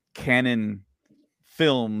canon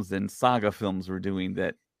films and saga films we're doing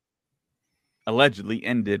that allegedly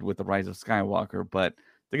ended with The Rise of Skywalker, but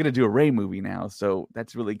they're going to do a Rey movie now, so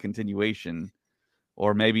that's really continuation,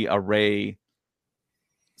 or maybe a Rey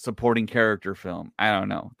supporting character film. I don't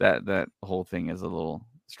know. That whole thing is a little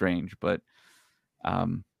strange, but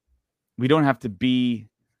we don't have to be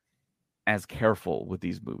as careful with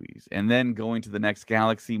these movies. And then going to the next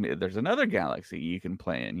galaxy, there's another galaxy you can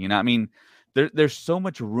play in. You know, I mean, there's so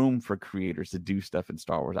much room for creators to do stuff in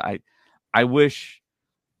Star Wars. I wish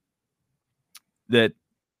that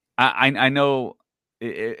I know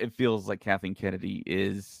it feels like Kathleen Kennedy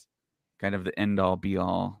is kind of the end all be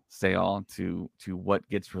all say all to what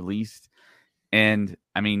gets released. And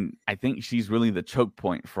I mean, I think she's really the choke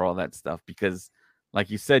point for all that stuff, because like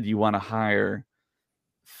you said, you want to hire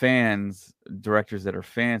directors that are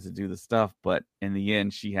fans to do the stuff, but in the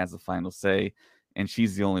end, she has the final say, and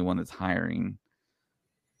she's the only one that's hiring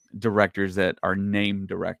directors that are named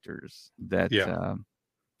directors that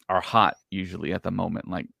are hot usually at the moment,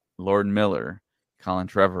 like Lord Miller, Colin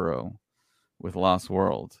Trevorrow with Lost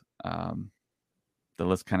World. The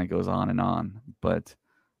list kind of goes on, but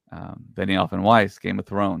Benny Elfman Weiss, Game of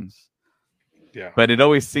Thrones. Yeah. But it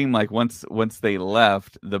always seemed like once they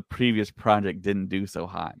left, the previous project didn't do so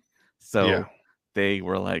hot. So they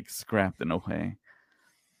were like scrapped in a way,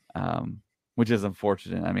 which is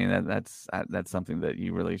unfortunate. I mean, that's something that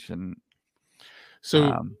you really shouldn't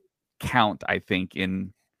count, I think,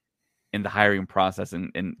 in the hiring process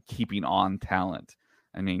and keeping on talent.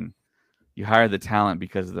 I mean, you hire the talent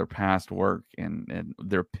because of their past work and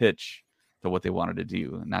their pitch to what they wanted to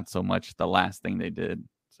do, and not so much the last thing they did.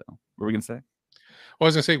 So, what were we gonna say? Well, I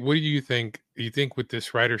was gonna say, what do you think? You think with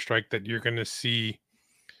this writer strike that you're gonna see,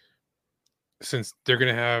 since they're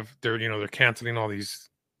gonna have they're canceling all these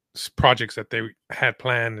projects that they had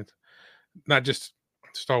planned, not just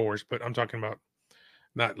Star Wars, but I'm talking about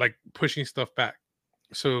not like pushing stuff back.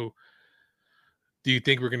 So, do you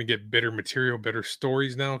think we're gonna get better material, better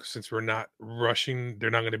stories now, since we're not rushing? They're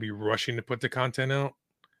not gonna be rushing to put the content out.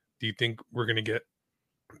 Do you think we're gonna get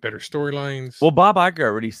better storylines? Well, Bob Iger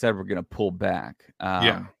already said we're going to pull back.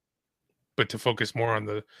 Yeah, but to focus more on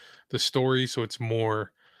the story, so it's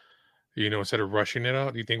more, instead of rushing it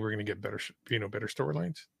out. Do you think we're going to get better, better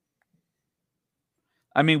storylines?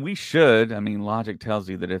 I mean, we should. I mean, logic tells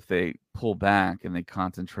you that if they pull back and they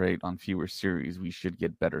concentrate on fewer series, we should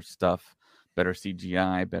get better stuff, better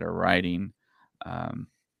CGI, better writing.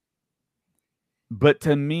 But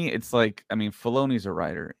to me, it's like, I mean, Filoni's a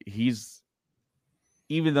writer.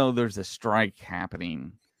 Even though there's a strike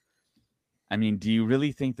happening, I mean, do you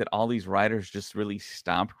really think that all these writers just really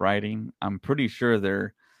stopped writing? I'm pretty sure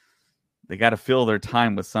they got to fill their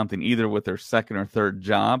time with something, either with their second or third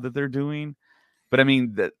job that they're doing. But I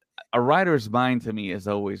mean, a writer's mind to me is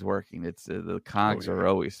always working. It's the cogs are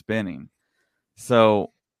always spinning.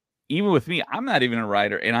 So even with me, I'm not even a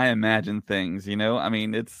writer, and I imagine things. I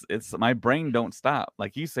mean, it's my brain don't stop.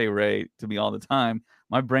 Like you say, Ray, to me all the time,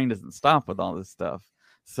 my brain doesn't stop with all this stuff.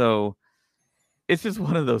 So it's just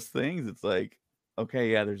one of those things. It's like,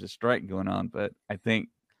 okay, yeah, there's a strike going on, but I think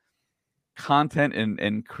content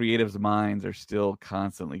and creatives' minds are still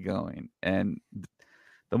constantly going. And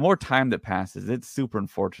the more time that passes, it's super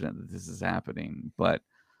unfortunate that this is happening, but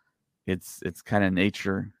it's kind of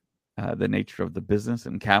nature, the nature of the business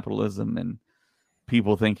and capitalism, and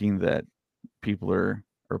people thinking that people are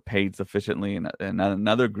paid sufficiently, and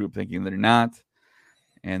another group thinking they're not.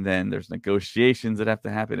 And then there's negotiations that have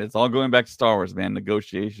to happen. It's all going back to Star Wars, man.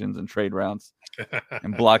 Negotiations and trade routes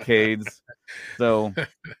and blockades. So,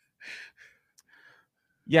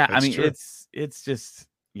 yeah, that's, I mean, true. It's just,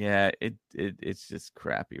 yeah, it's just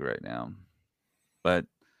crappy right now. But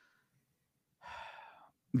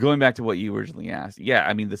going back to what you originally asked, yeah,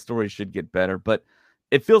 I mean, the story should get better, but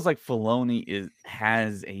it feels like Filoni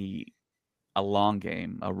has a long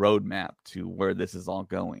game, a roadmap to where this is all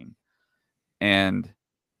going. And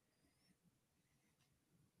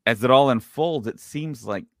as it all unfolds, it seems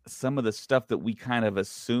like some of the stuff that we kind of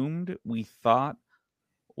assumed we thought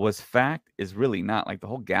was fact is really not. Like the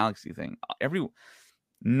whole galaxy thing.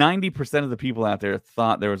 90% of the people out there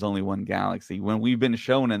thought there was only one galaxy, when we've been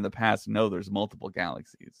shown in the past, no, there's multiple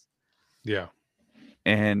galaxies. Yeah.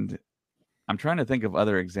 And I'm trying to think of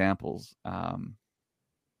other examples. I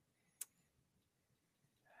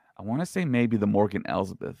want to say maybe the Morgan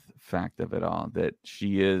Elsbeth fact of it all, that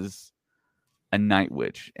she is a night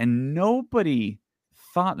witch, and nobody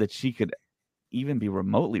thought that she could even be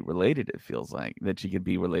remotely related. It feels like that she could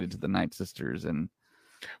be related to the Night Sisters and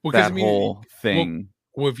that whole thing.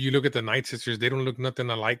 Well, if you look at the Night Sisters, they don't look nothing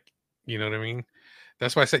alike. You know what I mean?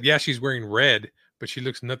 That's why I said, yeah, she's wearing red, but she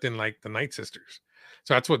looks nothing like the Night Sisters.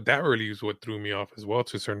 So that really is what threw me off as well,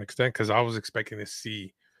 to a certain extent, because I was expecting to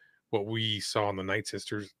see what we saw in the Night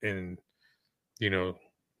Sisters in,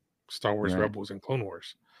 Star Wars Rebels and Clone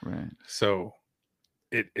Wars. Right. So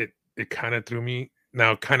it kind of threw me.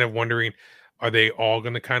 Now, kind of wondering, are they all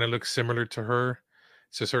going to kind of look similar to her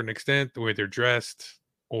to a certain extent, the way they're dressed,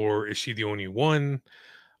 or is she the only one,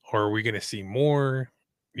 or are we going to see more?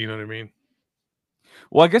 You know what I mean?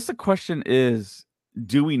 Well, I guess the question is,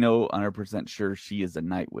 do we know 100% sure she is a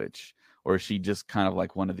Night Witch, or is she just kind of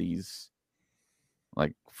like one of these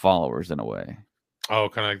like followers in a way? Oh,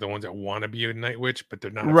 kind of like the ones that want to be a Night Witch, but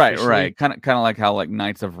they're not. Right, officially. Right. Kind of like how like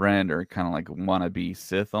Knights of Ren are kind of like wannabe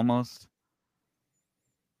Sith almost.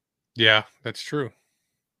 Yeah, that's true.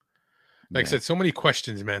 Like I said, so many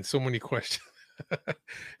questions, man. So many questions.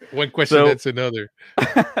 One question that's another.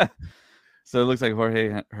 So it looks like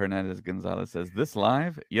Jorge Hernandez Gonzalez says, "This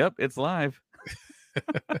live? Yep, it's live."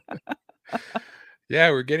 Yeah,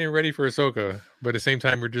 we're getting ready for Ahsoka, but at the same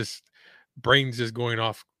time, we're just brains just going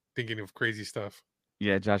off thinking of crazy stuff.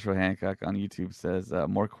 Yeah, Joshua Hancock on YouTube says,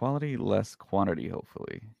 more quality, less quantity,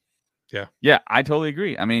 hopefully. Yeah. Yeah, I totally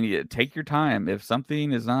agree. I mean, take your time. If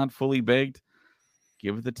something is not fully baked,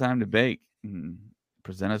 give it the time to bake. And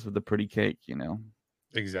present us with a pretty cake,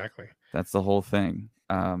 Exactly. That's the whole thing.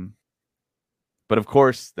 But of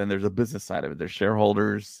course, then there's a business side of it. There's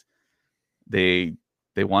shareholders. They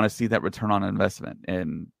want to see that return on investment.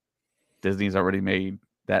 And Disney's already made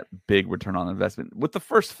that big return on investment. With the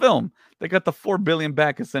first film, they got the $4 billion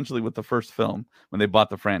back essentially with the first film when they bought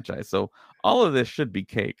the franchise. So all of this should be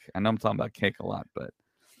cake. I know I'm talking about cake a lot, but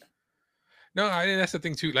no, that's the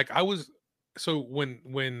thing too. Like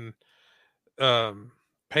when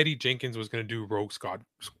Patty Jenkins was going to do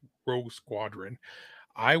Rogue Squadron,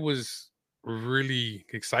 I was really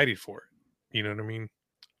excited for it. You know what I mean?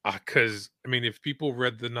 Because I mean, if people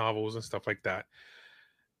read the novels and stuff like that,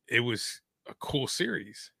 it was a cool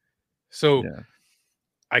series. So yeah.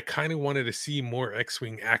 I kind of wanted to see more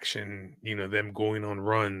X-Wing action. You know, them going on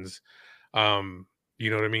runs. You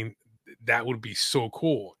know what I mean? That would be so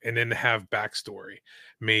cool. And then to have backstory.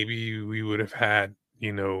 Maybe we would have had,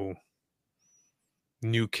 you know,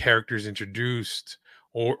 new characters introduced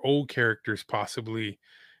or old characters possibly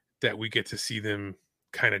that we get to see them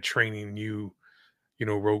kind of training new, you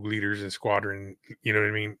know, rogue leaders and squadron, you know what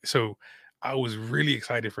I mean? So I was really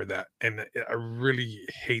excited for that. And I really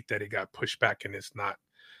hate that it got pushed back and it's not,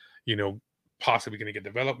 you know, possibly going to get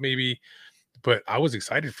developed maybe, but I was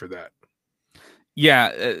excited for that.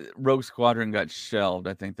 Yeah, Rogue Squadron got shelved.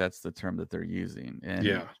 I think that's the term that they're using. And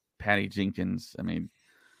yeah, Patty Jenkins, I mean,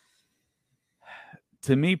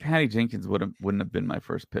 to me, Patty Jenkins wouldn't have been my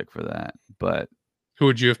first pick for that. But who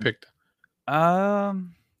would you have picked? I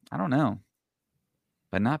don't know,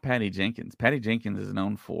 but not Patty Jenkins. Patty Jenkins is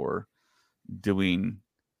known for doing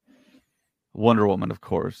Wonder Woman, of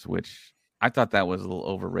course, which I thought that was a little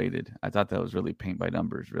overrated. I thought that was really paint by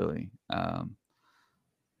numbers, really.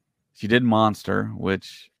 She did Monster,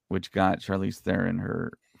 which got Charlize Theron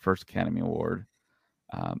her first Academy Award,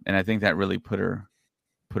 and I think that really put her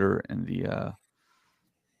in the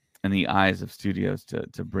eyes of studios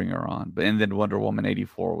to bring her on. But and then Wonder Woman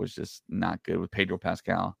 84 was just not good with Pedro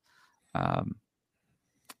Pascal.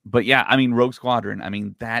 But yeah, I mean, Rogue Squadron, I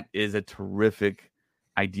mean, that is a terrific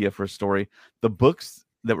idea for a story. The books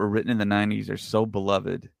that were written in the 90s are so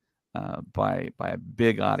beloved by a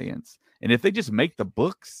big audience. And if they just make the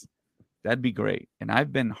books, that'd be great. And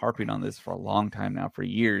I've been harping on this for a long time now, for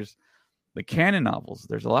years. The canon novels,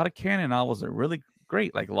 there's a lot of canon novels that are really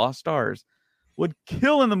great, like Lost Stars, would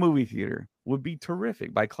kill in the movie theater, would be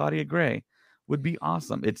terrific, by Claudia Gray, would be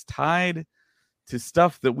awesome. It's tied to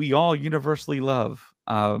stuff that we all universally love.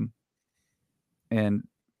 And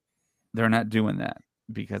they're not doing that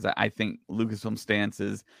because I think Lucasfilm's stance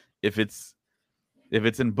is if it's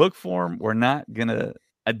in book form, we're not going to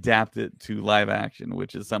adapt it to live action,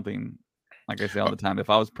 which is something, like I say all the time, if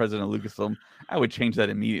I was president of Lucasfilm, I would change that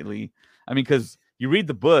immediately. I mean, because you read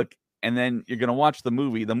the book and then you're going to watch the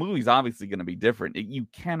movie. The movie's obviously going to be different. You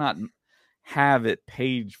cannot have it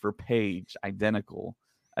page for page identical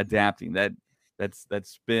adapting. That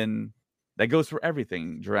goes for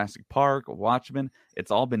everything. Jurassic Park, Watchmen,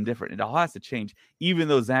 it's all been different. It all has to change. Even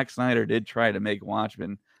though Zack Snyder did try to make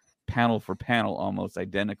Watchmen panel for panel almost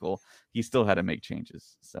identical, he still had to make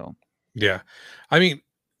changes. So yeah, I mean,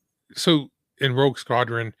 so in Rogue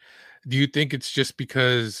Squadron, do you think it's just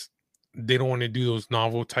because they don't want to do those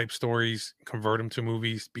novel type stories, convert them to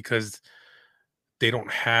movies because they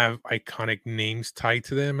don't have iconic names tied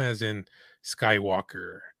to them, as in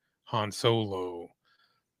Skywalker, Han Solo?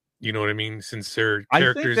 You know what I mean? Since they're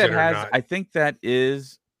characters that are not. I think that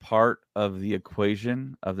is part of the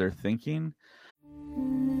equation of their thinking.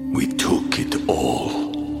 We took it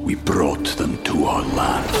all. We brought them to our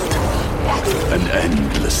land. An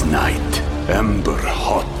endless night, ember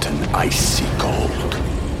hot and icy cold.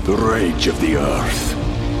 The rage of the earth.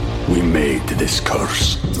 We made this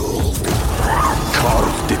curse.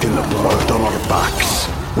 Carved it in the blood on our backs.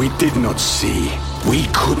 We did not see. We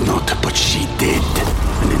could not, but she did.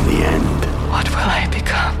 And in the end... What will I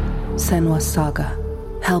become? Senwa Saga.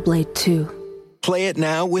 Hellblade 2. Play it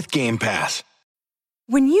now with Game Pass.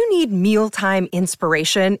 When you need mealtime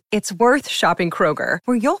inspiration, it's worth shopping Kroger,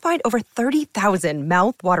 where you'll find over 30,000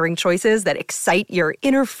 mouth-watering choices that excite your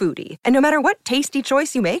inner foodie. And no matter what tasty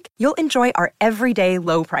choice you make, you'll enjoy our everyday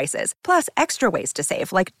low prices, plus extra ways to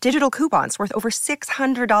save, like digital coupons worth over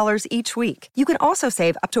 $600 each week. You can also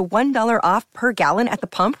save up to $1 off per gallon at the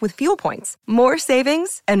pump with fuel points. More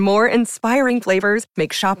savings and more inspiring flavors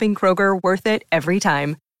make shopping Kroger worth it every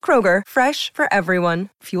time. Kroger, fresh for everyone.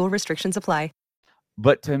 Fuel restrictions apply.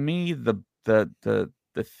 But to me, the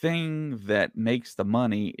thing that makes the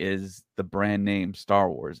money is the brand name Star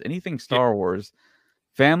Wars. Anything Star Wars,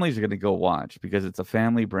 families are going to go watch because it's a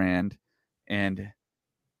family brand. And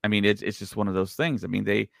I mean, it's just one of those things. I mean,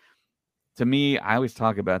 to me, I always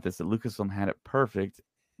talk about this, that Lucasfilm had it perfect,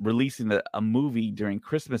 releasing a movie during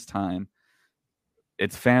Christmas time.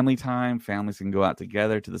 It's family time. Families can go out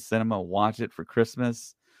together to the cinema, watch it for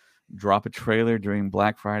Christmas, drop a trailer during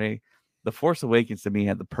Black Friday. The Force Awakens to me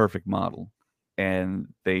had the perfect model, and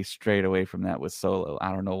they strayed away from that with Solo.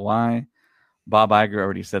 I don't know why. Bob Iger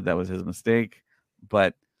already said that was his mistake,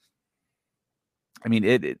 but I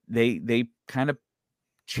mean, they kind of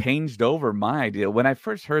changed over my idea. When I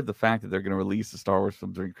first heard the fact that they're going to release the Star Wars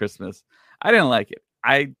film during Christmas, I didn't like it.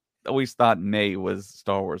 I always thought May was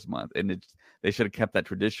Star Wars month, and they should have kept that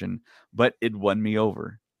tradition, but it won me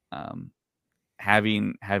over.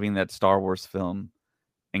 Having that Star Wars film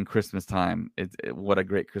in Christmas time, what a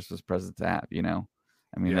great Christmas present to have, you know?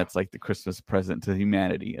 I mean, that's like the Christmas present to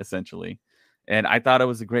humanity, essentially. And I thought it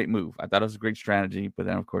was a great move. I thought it was a great strategy, but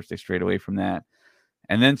then, of course, they strayed away from that.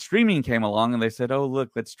 And then streaming came along, and they said, oh,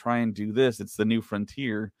 look, let's try and do this. It's the new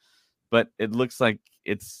frontier. But it looks like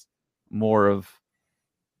it's more of,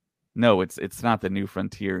 no, it's not the new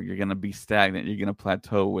frontier. You're going to be stagnant. You're going to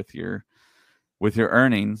plateau with your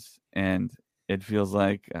earnings. And it feels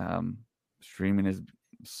like streaming is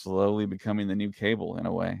slowly becoming the new cable in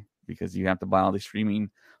a way, because you have to buy all these streaming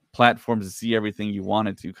platforms to see everything you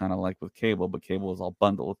wanted to, kind of like with cable, but cable is all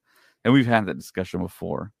bundled. And we've had that discussion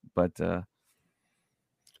before, but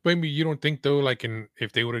maybe you don't think though, like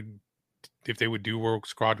if they would do Rogue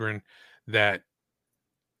Squadron, that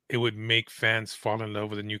it would make fans fall in love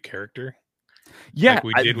with a new character? Yeah, like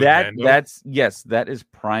we did with Mando? that is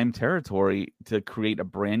prime territory to create a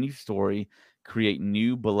brand new story, create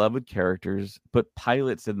new beloved characters, put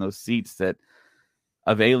pilots in those seats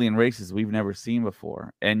of alien races we've never seen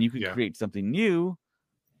before. And you could create something new,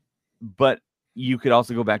 but you could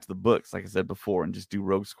also go back to the books, like I said before, and just do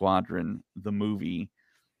Rogue Squadron, the movie,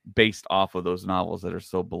 based off of those novels that are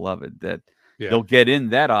so beloved that they'll get in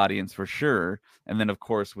that audience for sure. And then, of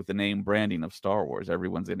course, with the name branding of Star Wars,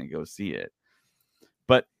 everyone's going to go see it.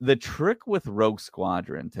 But the trick with Rogue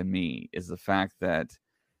Squadron, to me, is the fact that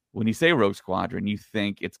when you say Rogue Squadron, you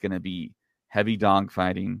think it's going to be heavy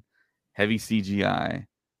dogfighting, heavy CGI,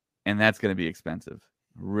 and that's going to be expensive,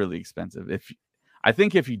 really expensive. I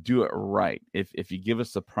think if you do it right, if you give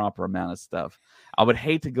us the proper amount of stuff, I would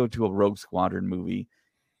hate to go to a Rogue Squadron movie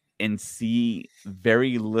and see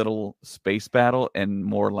very little space battle and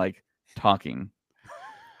more like talking.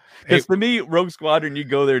 Because for me, Rogue Squadron, you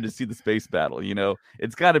go there to see the space battle. You know,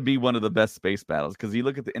 it's got to be one of the best space battles. Because you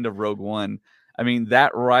look at the end of Rogue One, I mean,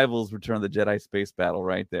 that rivals Return of the Jedi space battle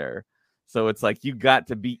right there. So it's like you got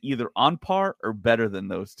to be either on par or better than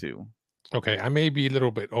those two. Okay, I may be a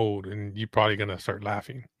little bit old, and you're probably gonna start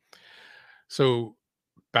laughing. So,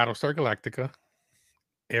 Battlestar Galactica,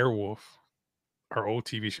 Airwolf, are old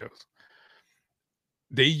TV shows.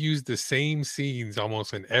 They use the same scenes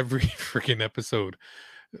almost in every freaking episode.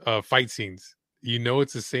 Fight scenes. You know,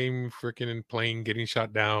 it's the same freaking plane getting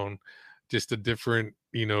shot down, just a different,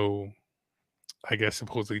 I guess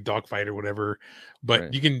supposedly dogfight or whatever. But Right.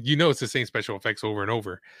 it's the same special effects over and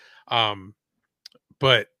over.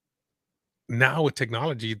 But now with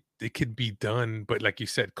technology, it could be done, but like you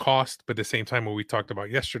said, cost, but at the same time, what we talked about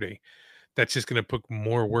yesterday, that's just going to put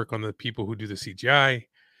more work on the people who do the CGI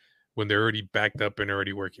when they're already backed up and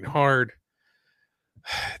already working hard.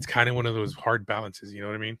 It's kind of one of those hard balances, you know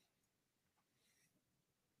what I mean?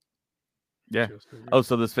 Yeah. Oh,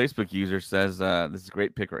 so this Facebook user says, this is a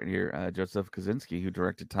great pick right here. Joseph Kosinski, who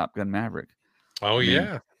directed Top Gun Maverick. Oh,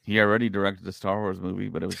 yeah. He already directed a Star Wars movie,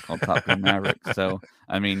 but it was called Top Gun Maverick. So,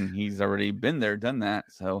 I mean, he's already been there, done that.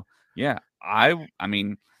 So, yeah, I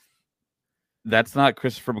mean, that's not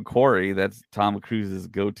Christopher McQuarrie. That's Tom Cruise's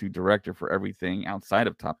go-to director for everything outside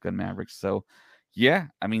of Top Gun Maverick. So, yeah,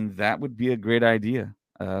 I mean, that would be a great idea.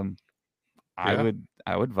 I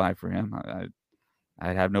would vie for him.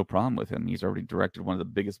 I'd have no problem with him. He's already directed one of the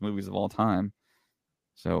biggest movies of all time.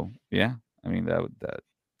 So, yeah, I mean,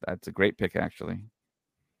 that's a great pick, actually.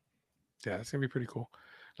 Yeah, it's gonna be pretty cool.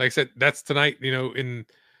 Like I said, that's tonight. I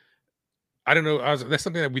don't know. That's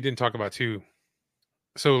something that we didn't talk about too.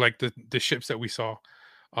 So, like the ships that we saw,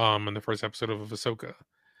 in the first episode of Ahsoka,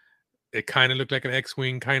 it kind of looked like an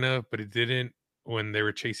X-wing, kind of, but it didn't when they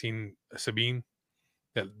were chasing Sabine.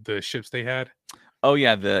 The ships they had. Oh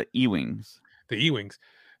yeah, the E-wings. The E-wings,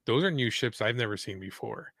 those are new ships I've never seen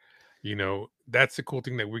before. That's the cool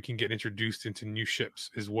thing, that we can get introduced into new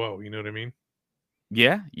ships as well. You know what I mean?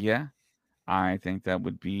 Yeah. I think that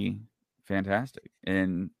would be fantastic.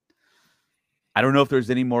 And I don't know if there's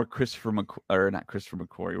any more Ralph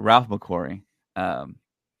McQuarrie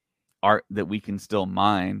art that we can still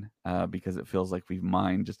mine, because it feels like we've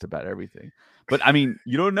mined just about everything. But I mean,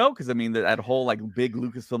 you don't know, because I mean that whole like big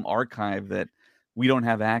Lucasfilm archive that we don't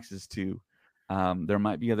have access to. There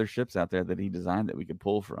might be other ships out there that he designed that we could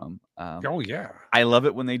pull from. Oh yeah, I love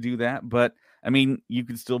it when they do that. But I mean, you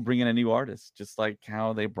can still bring in a new artist, just like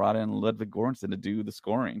how they brought in Ludwig Göransson to do the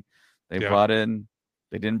scoring.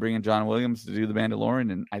 They didn't bring in John Williams to do The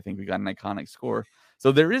Mandalorian, and I think we got an iconic score.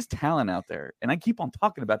 So there is talent out there, and I keep on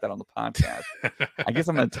talking about that on the podcast. I guess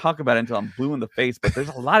I'm going to talk about it until I'm blue in the face, but there's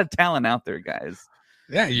a lot of talent out there, guys.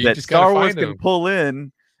 Yeah, you that just Star gotta Wars find can them. pull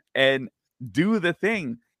in and do the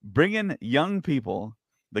thing. Bring in young people,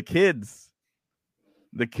 the kids.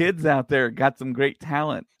 The kids out there got some great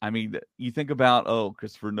talent. I mean, you think about,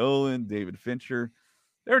 Christopher Nolan, David Fincher.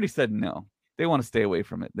 They already said no. They want to stay away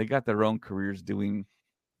from it. They got their own careers doing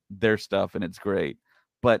their stuff, and it's great.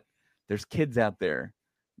 But there's kids out there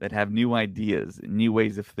that have new ideas, new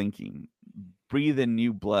ways of thinking, breathe in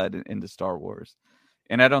new blood into Star Wars.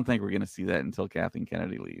 And I don't think we're going to see that until Kathleen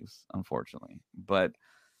Kennedy leaves, unfortunately. But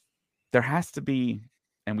there has to be,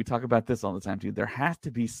 and we talk about this all the time too, there has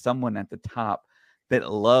to be someone at the top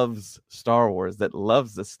that loves Star Wars, that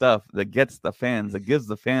loves the stuff, that gets the fans, that gives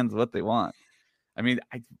the fans what they want. I mean,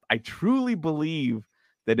 I truly believe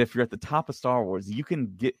that if you're at the top of Star Wars, you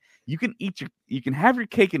can have your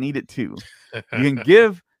cake and eat it too. You can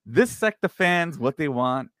give this sect of fans what they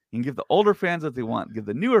want. You can give the older fans what they want, give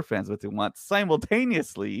the newer fans what they want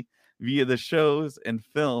simultaneously via the shows and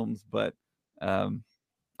films. But I'm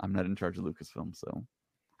not in charge of Lucasfilm, so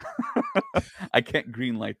I can't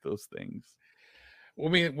greenlight those things. Well,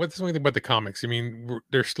 I mean, what's the only thing about the comics? I mean,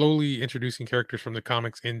 they're slowly introducing characters from the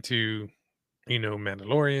comics into,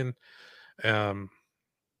 Mandalorian.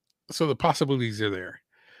 So the possibilities are there.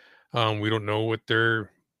 We don't know what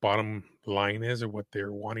their bottom line is or what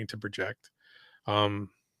they're wanting to project.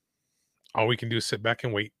 All we can do is sit back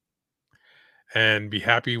and wait and be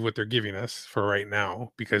happy with what they're giving us for right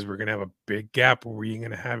now, because we're going to have a big gap where we ain't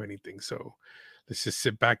going to have anything. So let's just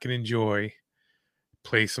sit back and enjoy,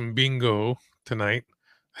 play some bingo tonight.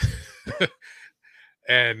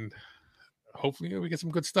 And hopefully we get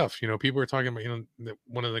some good stuff. People are talking about,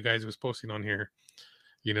 one of the guys was posting on here,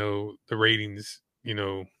 the ratings,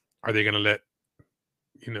 are they going to let,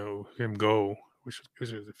 him go? Which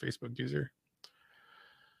was a Facebook user.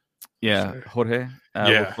 Yeah, Jorge.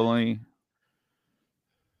 Yeah. Filoni.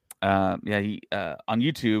 He on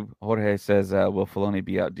YouTube, Jorge says, will Filoni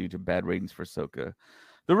be out due to bad ratings for Ahsoka?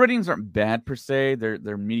 The ratings aren't bad per se.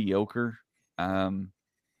 They're mediocre. I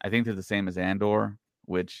think they're the same as Andor,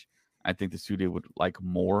 which I think the studio would like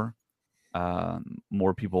more.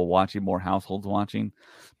 More people watching, more households watching.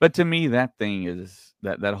 But to me, that thing is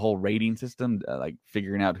that whole rating system, like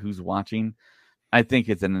figuring out who's watching, I think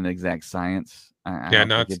it's an exact science. I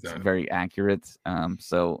don't think it's very accurate.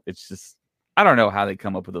 So it's just, I don't know how they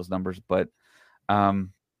come up with those numbers, but I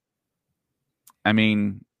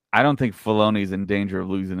mean, I don't think Filoni's in danger of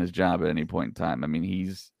losing his job at any point in time. I mean,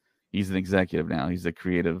 he's an executive now. He's a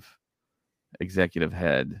creative executive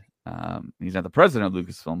head. He's not the president of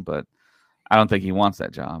Lucasfilm, but I don't think he wants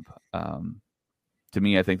that job. To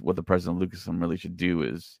me, I think what the president of Lucasfilm really should do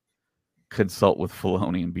is consult with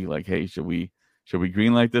Filoni and be like, hey, should we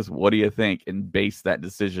greenlight this? What do you think? And base that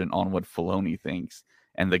decision on what Filoni thinks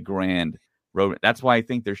and the grand road. That's why I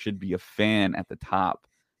think there should be a fan at the top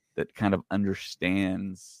that kind of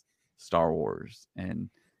understands Star Wars and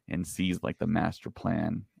sees like the master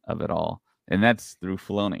plan of it all. And that's through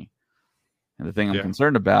Filoni. And the thing I'm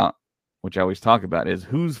concerned about, which I always talk about, is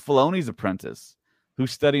who's Filoni's apprentice?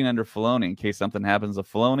 Who's studying under Filoni in case something happens to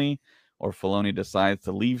Filoni, or Filoni decides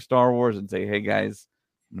to leave Star Wars and say, hey guys,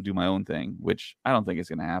 I'm gonna do my own thing, which I don't think is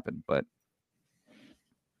gonna happen, but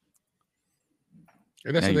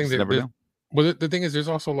and that's the thing. Well, the thing is, there's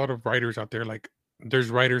also a lot of writers out there. Like, there's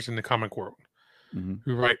writers in the comic world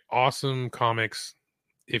who write awesome comics.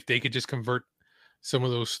 If they could just convert some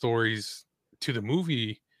of those stories to the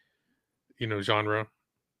movie, genre,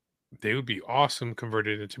 they would be awesome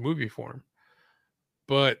converted into movie form.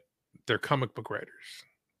 But they're comic book writers.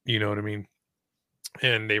 You know what I mean?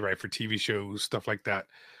 And they write for TV shows, stuff like that.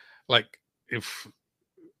 Like,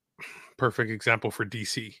 perfect example for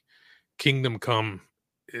DC, Kingdom Come.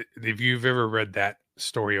 If you've ever read that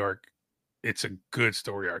story arc, it's a good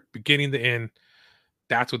story arc, beginning to end.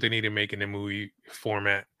 That's what they need to make in a movie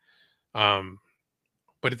format.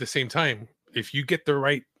 But at the same time, if you get the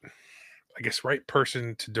right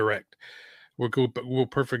person to direct,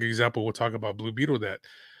 perfect example. We'll talk about Blue Beetle. That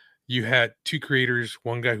you had two creators,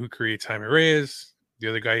 one guy who creates Jaime Reyes, the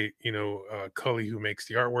other guy, Cully, who makes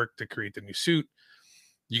the artwork to create the new suit.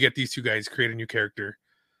 You get these two guys create a new character,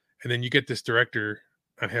 and then you get this director,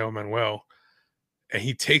 Angel Manuel, and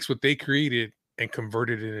he takes what they created and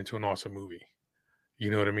converted it into an awesome movie.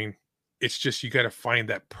 You know what I mean? It's just, you got to find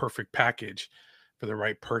that perfect package for the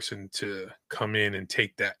right person to come in and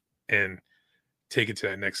take that and take it to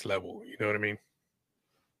that next level. You know what I mean?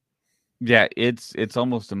 Yeah, it's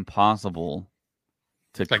almost impossible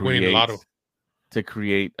to It's like winning the lotto.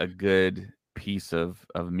 create a good piece of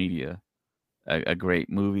media, a great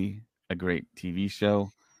movie, a great TV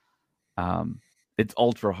show. It's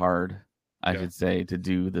ultra hard, I should say, to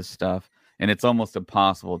do this stuff, and it's almost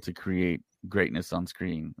impossible to create greatness on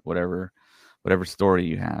screen. Whatever story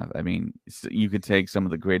you have, I mean, you could take some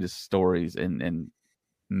of the greatest stories and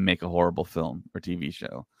make a horrible film or TV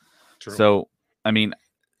show. True. So, I mean,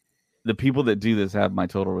 the people that do this have my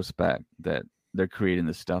total respect that they're creating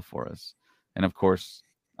this stuff for us. And of course,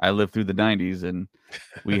 I lived through the 90s and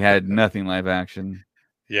we had nothing live action.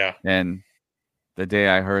 Yeah. And the day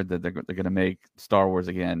I heard that they're going to make Star Wars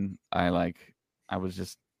again, I was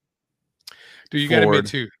just Dude, you got to admit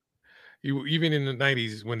too, even in the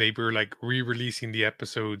 90s when they were like re-releasing the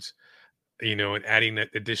episodes, you know, and adding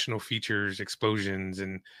additional features, explosions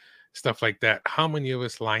and stuff like that, how many of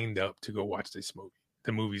us lined up to go watch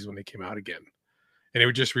the movies when they came out again? And they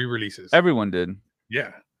were just re-releases. Everyone did.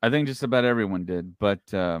 Yeah. I think just about everyone did. But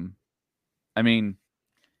I mean,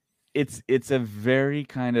 it's a very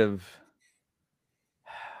kind of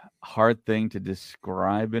hard thing to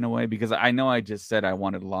describe in a way, because I know I just said I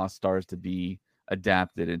wanted Lost Stars to be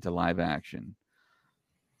adapted into live action.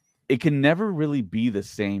 It can never really be the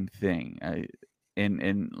same thing.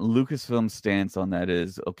 And Lucasfilm's stance on that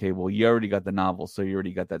is, okay, well, you already got the novel, so you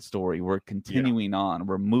already got that story. We're continuing on.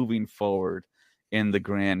 We're moving forward in the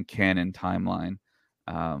grand canon timeline.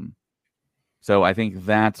 So I think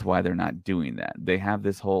that's why they're not doing that. They have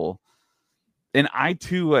this whole, and I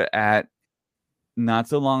too, at not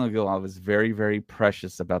so long ago, I was very, very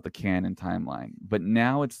precious about the canon timeline. But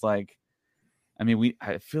now it's like, I mean,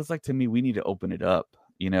 it feels like to me we need to open it up.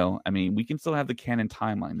 You know, I mean, we can still have the canon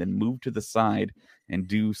timeline, then move to the side and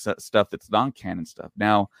do stuff that's non-canon stuff.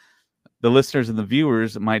 Now, the listeners and the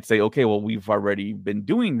viewers might say, okay, well, we've already been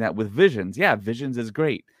doing that with Visions. Yeah, Visions is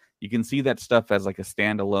great. You can see that stuff as like a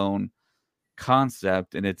standalone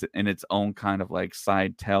concept, and it's in its own kind of like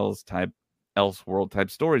side tells type, Elseworld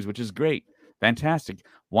type stories, which is great. Fantastic.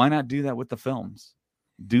 Why not do that with the films?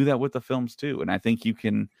 Do that with the films too. And I think you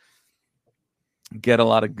can get a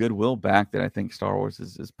lot of goodwill back that I think Star Wars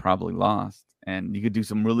is probably lost. And you could do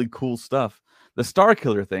some really cool stuff. The Star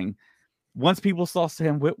Killer thing, once people saw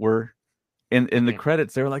Sam Witwer in the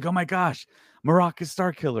credits, they were like, oh my gosh, Marok is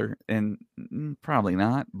Star Killer. And probably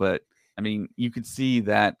not. But I mean, you could see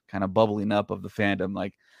that kind of bubbling up of the fandom.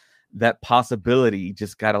 Like, that possibility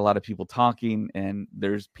just got a lot of people talking, and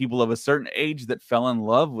there's people of a certain age that fell in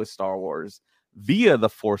love with Star Wars via The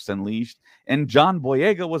Force Unleashed, and John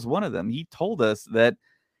Boyega was one of them. He told us that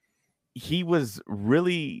he was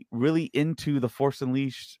really, really into The Force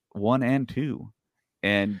Unleashed 1 and 2,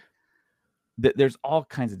 and there's all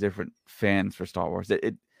kinds of different fans for Star Wars.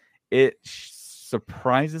 It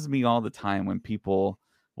surprises me all the time when people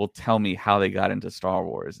will tell me how they got into Star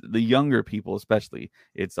Wars. The younger people, especially,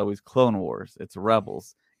 it's always Clone Wars, it's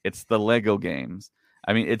Rebels, it's the Lego games.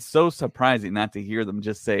 I mean, it's so surprising not to hear them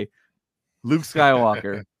just say Luke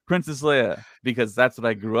Skywalker, Princess Leia, because that's what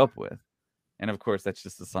I grew up with. And of course, that's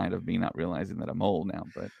just a sign of me not realizing that I'm old now.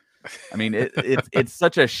 But I mean, it's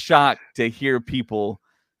such a shock to hear people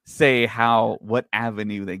say what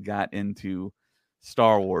avenue they got into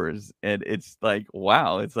Star Wars, and it's like,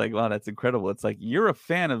 wow, that's incredible. It's like, you're a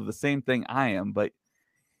fan of the same thing I am, but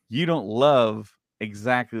you don't love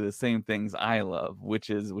exactly the same things I love,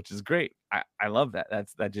 which is great. I love that.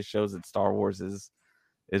 That just shows that Star Wars is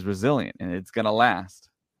resilient and it's gonna last.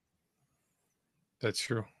 That's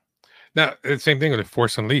true. Now, the same thing with The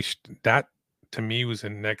Force Unleashed. That to me was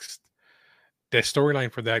the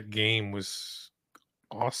storyline for that game was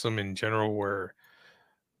awesome in general, where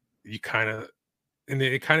you kind of, and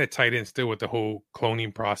it kind of tied in still with the whole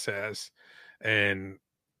cloning process and,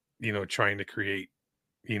 you know, trying to create,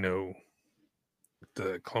 you know,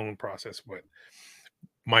 the clone process. But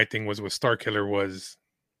my thing was with Starkiller was,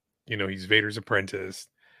 you know, he's Vader's apprentice.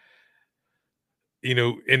 You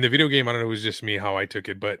know, in the video game, I don't know, it was just me how I took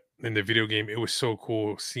it, but in the video game, it was so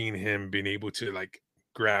cool seeing him being able to like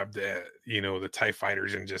grab the TIE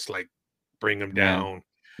fighters and just like bring them down.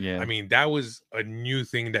 Yeah. I mean, that was a new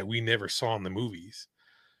thing that we never saw in the movies.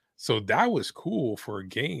 So that was cool for a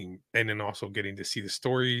game. And then also getting to see the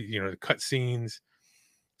story, you know, the cutscenes.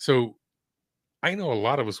 So I know a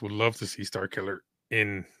lot of us would love to see Starkiller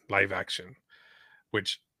in live action,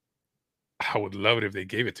 which I would love it if they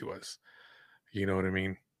gave it to us. You know what I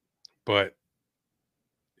mean? But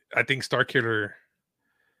I think Starkiller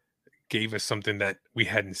gave us something that we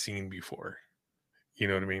hadn't seen before. You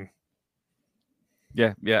know what I mean?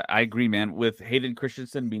 Yeah, I agree, man. With Hayden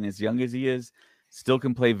Christensen being as young as he is, still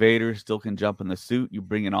can play Vader, still can jump in the suit. You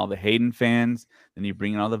bring in all the Hayden fans, then you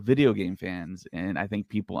bring in all the video game fans. And I think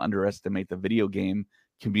people underestimate the video game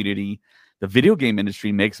community. The video game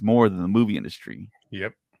industry makes more than the movie industry.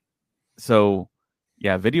 Yep. So,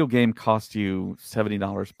 yeah, video game costs you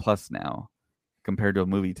 $70 plus now compared to a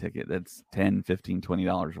movie ticket. That's $10, $15,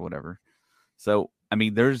 $20 or whatever. So, I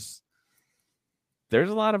mean, there's a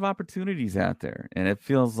lot of opportunities out there. And it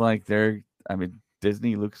feels like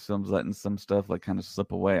Disney, Lucasfilm's letting some stuff like kind of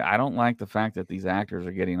slip away. I don't like the fact that these actors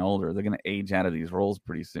are getting older. They're going to age out of these roles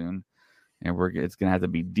pretty soon. And it's going to have to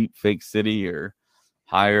be Deep Fake City or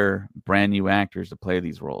hire brand new actors to play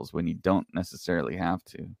these roles when you don't necessarily have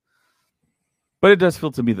to. But it does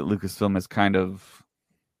feel to me that Lucasfilm has kind of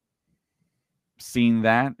seen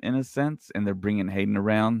that in a sense, and they're bringing Hayden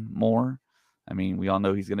around more. I mean, we all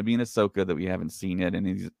know he's going to be in Ahsoka that we haven't seen yet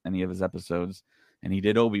in any of his episodes, and he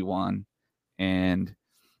did Obi-Wan, and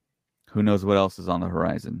who knows what else is on the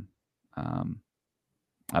horizon.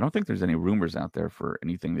 I don't think there's any rumors out there for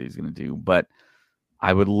anything that he's going to do, but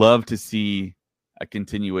I would love to see a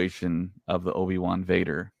continuation of the Obi-Wan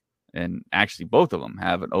Vader. And actually, both of them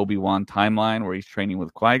have an Obi-Wan timeline where he's training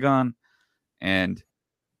with Qui-Gon, and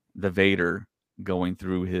the Vader going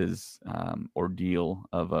through his ordeal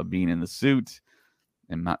of being in the suit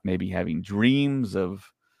and maybe having dreams of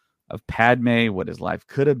Padme, what his life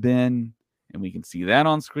could have been. And we can see that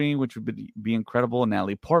on screen, which would be incredible.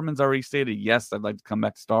 Natalie Portman's already stated, yes, I'd like to come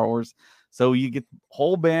back to Star Wars. So you get the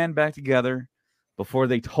whole band back together before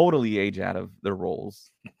they totally age out of their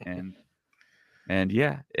roles. And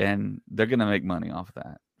yeah, and they're going to make money off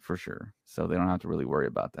that for sure. So they don't have to really worry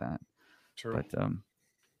about that. True.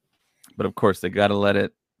 But of course they got to let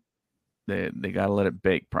it, they got to let it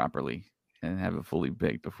bake properly and have it fully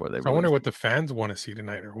baked before they. So I wonder what the fans want to see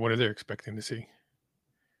tonight, or what are they expecting to see?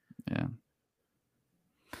 Yeah.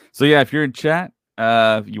 So yeah, if you're in chat,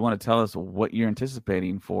 if you want to tell us what you're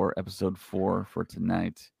anticipating for episode 4 for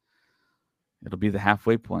tonight, it'll be the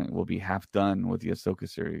halfway point. We'll be half done with the Ahsoka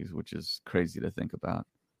series, which is crazy to think about.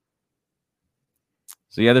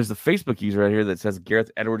 So yeah, there's the Facebook user right here that says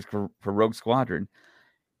Gareth Edwards for Rogue Squadron.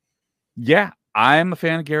 Yeah, I'm a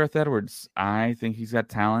fan of Gareth Edwards. I think he's got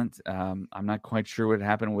talent. I'm not quite sure what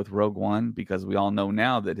happened with Rogue One, because we all know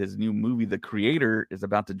now that his new movie, The Creator, is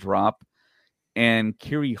about to drop. And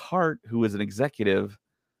Kiri Hart, who is an executive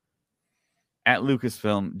at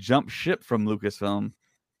Lucasfilm, jumped ship from Lucasfilm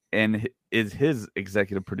and is his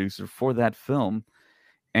executive producer for that film.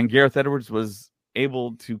 And Gareth Edwards was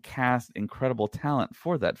able to cast incredible talent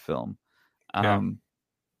for that film. Yeah.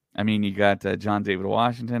 I mean, you got John David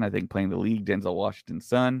Washington, I think, playing the lead, Denzel Washington's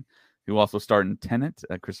son, who also starred in Tenet,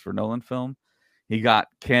 a Christopher Nolan film. He got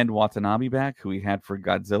Ken Watanabe back, who he had for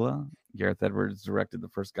Godzilla. Gareth Edwards directed the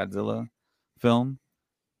first Godzilla film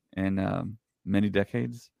in many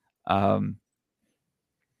decades. And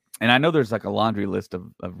I know there's like a laundry list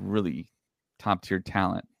of really top-tier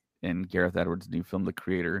talent in Gareth Edwards' new film, The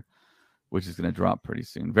Creator, which is going to drop pretty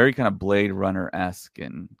soon. Very kind of Blade Runner-esque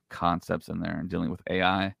and concepts in there and dealing with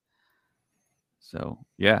AI. So,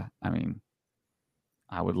 yeah, I mean,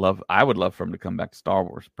 I would love for him to come back to Star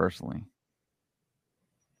Wars, personally.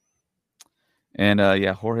 And,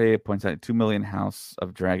 yeah, Jorge points out 2 million House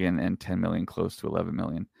of Dragon and 10 million, close to 11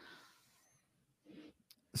 million.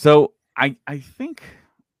 So, I think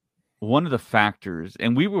one of the factors,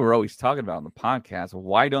 and we were always talking about on the podcast,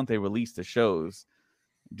 why don't they release the shows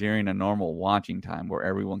during a normal watching time where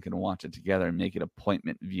everyone can watch it together and make it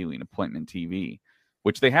appointment viewing, appointment TV,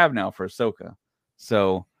 which they have now for Ahsoka.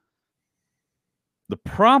 So the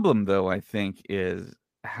problem, though, I think, is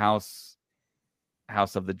House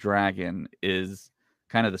of the Dragon is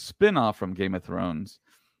kind of the spin-off from Game of Thrones,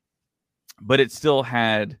 but it still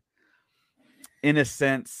had, in a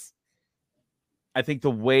sense, I think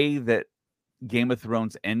the way that Game of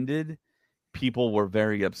Thrones ended, people were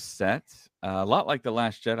very upset. A lot like The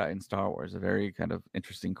Last Jedi in Star Wars, a very kind of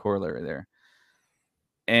interesting corollary there.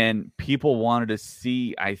 And people wanted to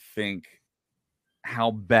see, I think,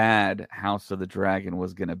 how bad House of the Dragon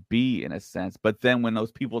was going to be, in a sense. But then when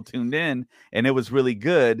those people tuned in and it was really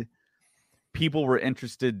good, people were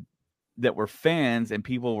interested that were fans, and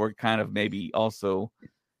people were kind of maybe also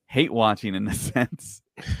hate watching, in a sense.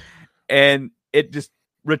 And it just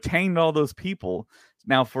retained all those people.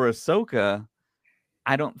 Now for Ahsoka,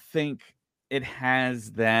 I don't think it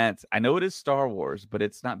has that. I know it is Star Wars, but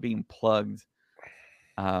it's not being plugged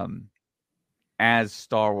as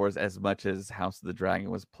Star Wars as much as House of the Dragon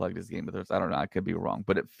was plugged as Game of Thrones. I don't know. I could be wrong,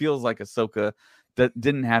 but it feels like Ahsoka that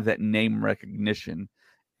didn't have that name recognition.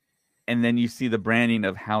 And then you see the branding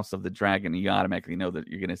of House of the Dragon, and you automatically know that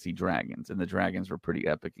you're going to see dragons, and the dragons were pretty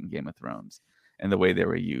epic in Game of Thrones. and the way they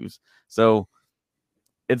were used. So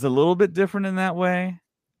it's a little bit different in that way.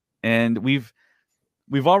 And we've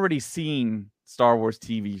already seen Star Wars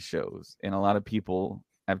TV shows, and a lot of people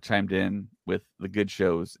have chimed in with the good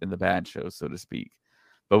shows and the bad shows, so to speak.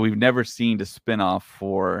 But we've never seen a spinoff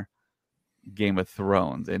for Game of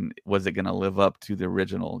Thrones. And was it going to live up to the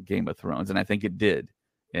original Game of Thrones? And I think it did.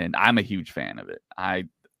 And I'm a huge fan of it. I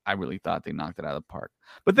really thought they knocked it out of the park.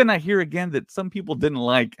 But then I hear again that some people didn't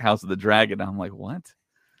like House of the Dragon. I'm like, what?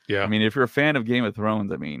 Yeah. I mean, if you're a fan of Game of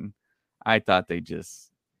Thrones, I mean, I thought they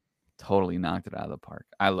just totally knocked it out of the park.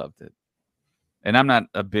 I loved it. And I'm not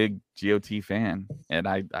a big GOT fan, and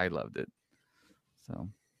I loved it. So,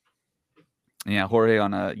 yeah, Jorge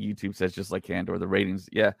on YouTube says, just like Andor, the ratings,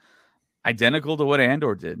 yeah, identical to what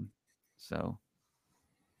Andor did. So,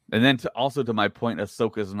 and then also to my point,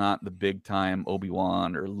 Ahsoka's not the big time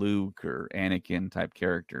Obi-Wan or Luke or Anakin type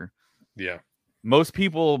character. Yeah. Most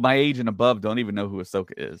people my age and above don't even know who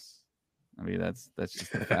Ahsoka is. I mean, that's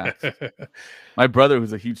just the fact. My brother,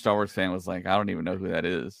 who's a huge Star Wars fan, was like, I don't even know who that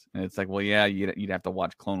is. And it's like, well, yeah, you'd have to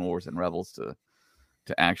watch Clone Wars and Rebels to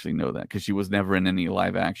actually know that, because she was never in any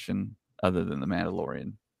live action other than The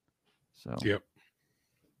Mandalorian. So, yep.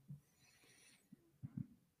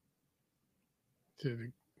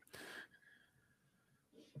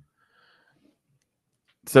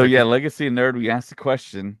 So, yeah, Legacy Nerd, we asked the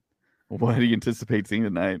question, what do you anticipate seeing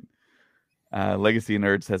tonight? Legacy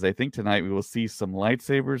Nerd says, I think tonight we will see some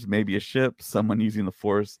lightsabers, maybe a ship, someone using the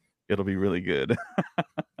Force. It'll be really good.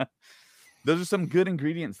 Those are some good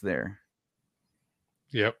ingredients there.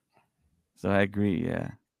 Yep. So I agree,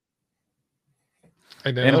 yeah.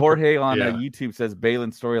 And Jorge on YouTube says,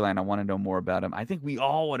 Balin's storyline, I want to know more about him. I think we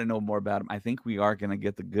all want to know more about him. I think we are going to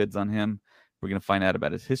get the goods on him. We're going to find out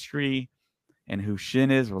about his history and who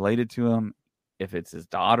Shin is related to him. If it's his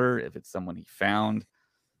daughter, if it's someone he found,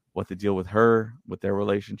 what the deal with her, what their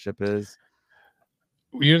relationship is.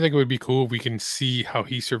 You don't think it would be cool if we can see how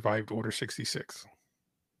he survived Order 66?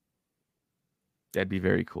 That'd be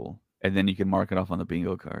very cool. And then you can mark it off on the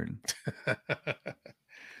bingo card.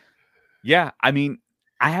 Yeah, I mean,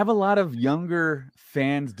 I have a lot of younger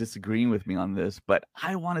fans disagreeing with me on this, but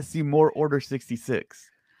I want to see more Order 66.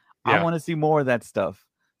 Yeah. I want to see more of that stuff,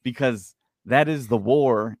 because that is the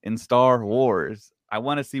war in Star Wars. I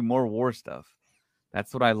want to see more war stuff.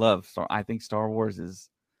 That's what I love. So I think Star Wars is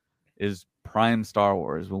prime Star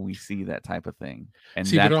Wars when we see that type of thing. And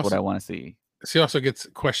that's what I want to see. He also gets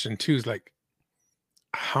question too, is like,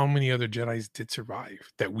 how many other Jedis did survive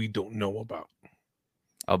that we don't know about?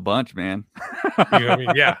 A bunch, man. You know what I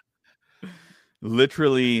mean? Yeah.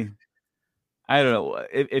 Literally, I don't know.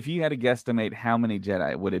 If you had to guesstimate how many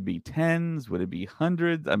Jedi, would it be tens? Would it be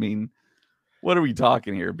hundreds? I mean, what are we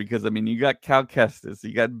talking here? Because, I mean, you got Cal Kestis,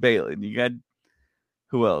 you got Balin, you got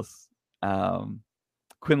who else?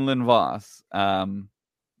 Quinlan Voss,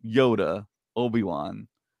 Yoda, Obi-Wan.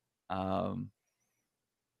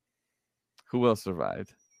 Who else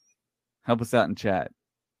survived? Help us out in chat.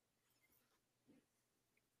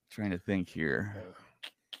 Trying to think here.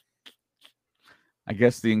 I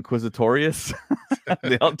guess the Inquisitorius.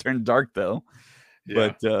 They all turned dark though.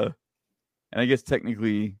 Yeah. But and I guess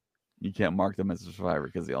technically you can't mark them as a survivor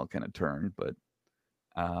because they all kind of turned, but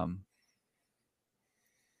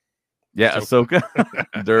yeah, Ahsoka.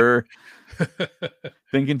 They're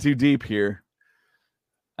thinking too deep here.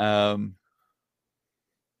 Yeah,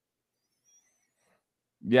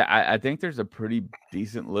 I think there's a pretty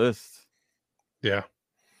decent list. Yeah.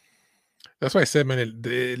 That's why I said, man,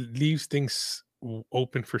 it leaves things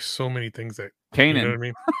open for so many things that Kanan. You know what I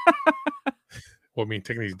mean? Well, I mean,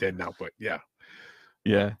 technically he's dead now, but yeah.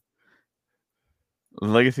 Yeah.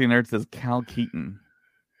 Legacy Nerd says Cal Keaton.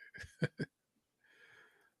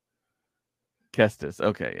 Kestis.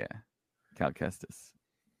 Okay, yeah. Cal Kestis.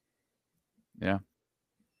 Yeah.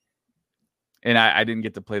 And I didn't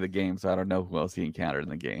get to play the game, so I don't know who else he encountered in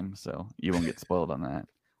the game, so you won't get spoiled on that.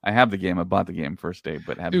 I have the game. I bought the game first day,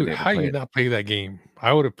 but haven't been able to play it. How you not play that game?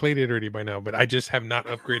 I would have played it already by now, but I just have not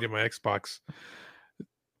upgraded my Xbox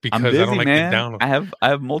because I'm busy, I don't like man. the download. I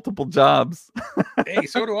have multiple jobs. Hey,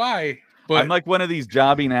 so do I. But I'm like one of these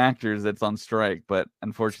jobbing actors that's on strike, but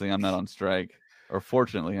unfortunately, I'm not on strike. Or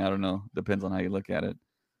fortunately, I don't know. Depends on how you look at it.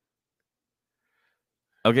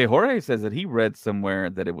 Okay, Jorge says that he read somewhere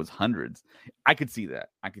that it was hundreds. I could see that.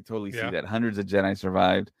 I could totally see that. Hundreds of Jedi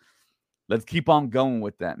survived. Let's keep on going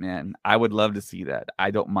with that, man. I would love to see that.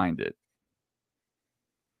 I don't mind it.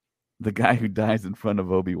 The guy who dies in front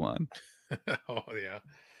of Obi-Wan. Oh, yeah.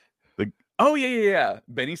 Yeah.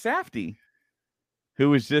 Benny Safdie,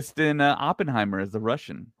 who was just in Oppenheimer as the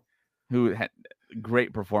Russian, who had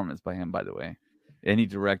great performance by him, by the way. And he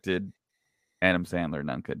directed Adam Sandler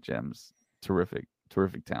and Uncut Gems. Terrific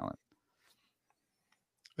talent.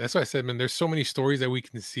 That's why I said, man, there's so many stories that we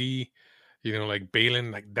can see, like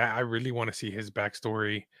Balin, like that. I really want to see his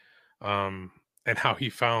backstory, and how he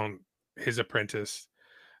found his apprentice.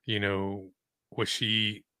 Was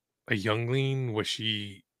she a youngling? Was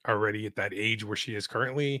she already at that age where she is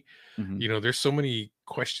currently? Mm-hmm. There's so many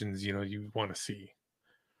questions, you want to see.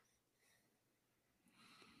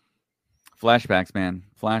 Flashbacks, man.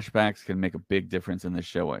 Flashbacks can make a big difference in this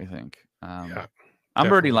show, I think. Yeah,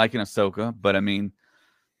 I'm already liking Ahsoka, but I mean,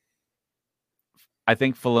 I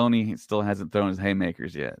think Filoni still hasn't thrown his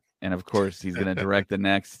haymakers yet. And of course, he's going to direct the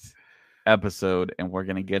next episode, and we're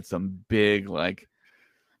going to get some big, like,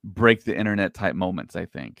 break the internet type moments, I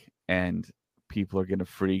think. And people are going to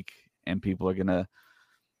freak, and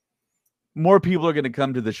more people are going to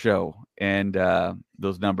come to the show. And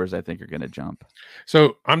those numbers, I think, are going to jump.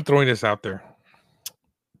 So I'm throwing this out there.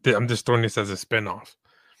 I'm just throwing this as a spinoff.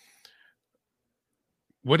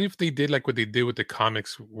 What if they did like what they did with the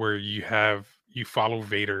comics, where you follow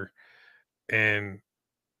Vader, and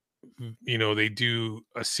they do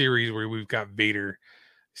a series where we've got Vader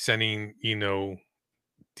sending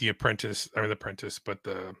the apprentice, but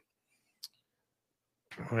the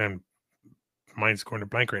mine's going to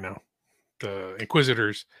blank right now. The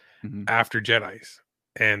Inquisitors after Jedis,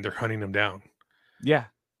 and they're hunting them down. Yeah.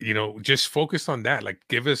 Just focus on that. Like,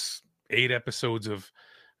 give us 8 episodes of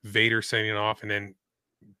Vader sending off, and then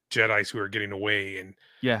Jedis who are getting away, and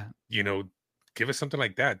give us something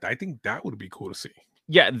like that. I think that would be cool to see.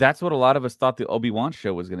 Yeah, that's what a lot of us thought the Obi-Wan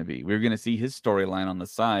show was going to be. We were going to see his storyline on the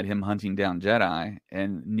side, him hunting down Jedi,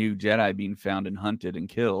 and new Jedi being found and hunted and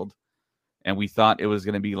killed. And we thought it was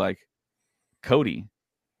going to be like Cody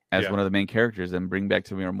as one of the main characters, and bring back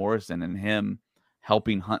Tamir Morrison and him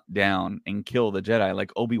helping hunt down and kill the Jedi,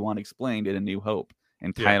 like Obi-Wan explained in A New Hope,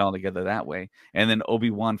 and tie it all together that way. And then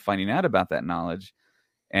Obi-Wan finding out about that knowledge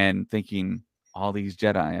and thinking, all these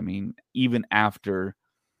Jedi, I mean, even after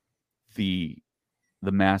the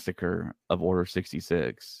massacre of Order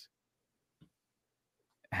 66,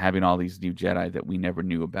 having all these new Jedi that we never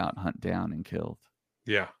knew about hunt down and killed.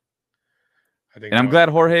 Yeah. And I'm glad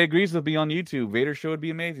Jorge agrees with me on YouTube. Vader show would be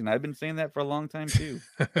amazing. I've been saying that for a long time too.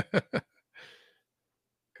 Because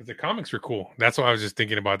the comics were cool. That's why I was just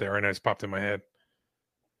thinking about that right now. It's popped in my head.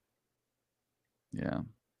 Yeah.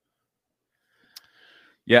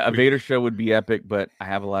 Yeah, a Vader show would be epic, but I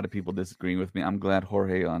have a lot of people disagreeing with me. I'm glad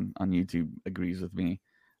Jorge on YouTube agrees with me.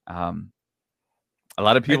 A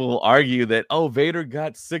lot of people will argue that, Vader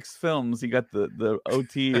got 6 films. He got the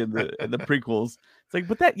OT and the prequels. It's like,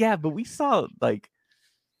 but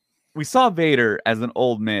we saw Vader as an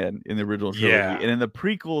old man in the original trilogy. Yeah. And in the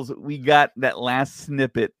prequels, we got that last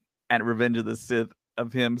snippet at Revenge of the Sith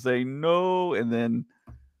of him saying no, and then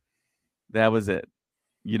that was it.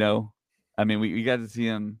 I mean, we got to see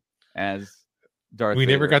him as Darth Vader.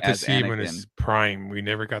 We never got to see Anakin. him in his prime. We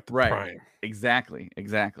never got the prime. Exactly.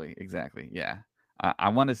 Yeah. I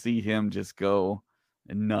want to see him just go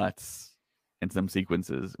nuts in some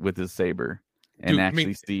sequences with his saber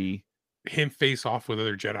and see him face off with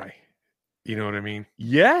other Jedi. You know what I mean?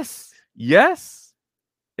 Yes.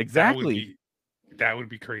 Exactly. That would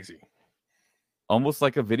be crazy. Almost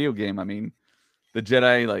like a video game. I mean, the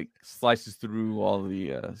Jedi like slices through all the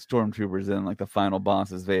stormtroopers, and like the final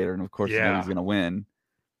boss is Vader, and of course he's gonna win.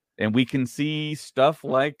 And we can see stuff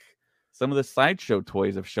like some of the sideshow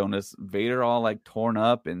toys have shown us Vader all like torn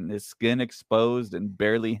up and his skin exposed and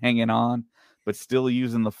barely hanging on, but still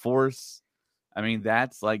using the Force. I mean,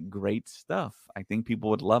 that's like great stuff. I think people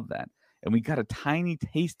would love that. And we got a tiny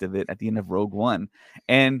taste of it at the end of Rogue One.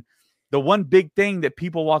 And the one big thing that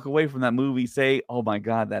people walk away from that movie say, oh my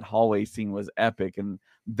God, that hallway scene was epic. And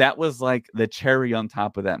that was like the cherry on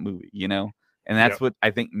top of that movie, And that's what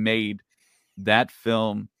I think made that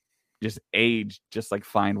film just age just like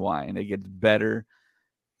fine wine. It gets better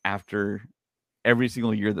after every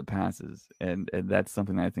single year that passes. And that's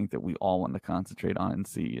something I think that we all want to concentrate on and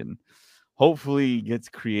see. And hopefully gets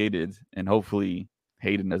created, and hopefully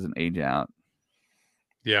Hayden doesn't age out.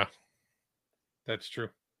 Yeah, that's true.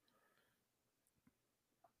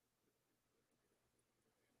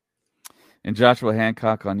 And Joshua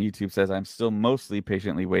Hancock on YouTube says, I'm still mostly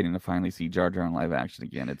patiently waiting to finally see Jar Jar in live action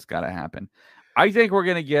again. It's got to happen. I think we're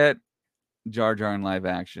going to get Jar Jar in live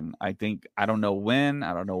action. I don't know when,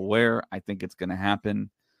 I don't know where. I think it's going to happen.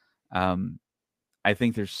 I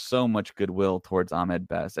think there's so much goodwill towards Ahmed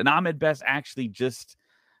Best. And Ahmed Best actually just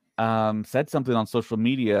said something on social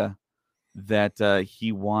media that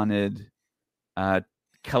he wanted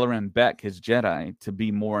Kelleran Beck, his Jedi, to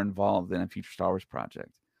be more involved in a future Star Wars project.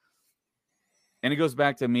 And it goes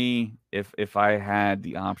back to me, if I had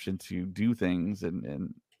the option to do things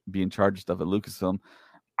and be in charge of stuff at Lucasfilm,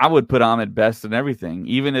 I would put Ahmed Best in everything.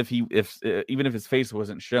 Even if his face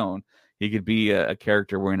wasn't shown, he could be a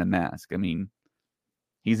character wearing a mask. I mean,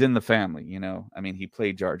 he's in the family, you know. I mean, he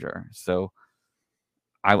played Jar Jar, so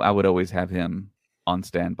I would always have him on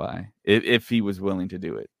standby if he was willing to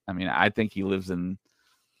do it. I mean, I think he lives in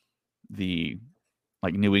the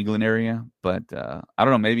New England area, but I don't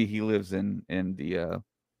know. Maybe he lives in the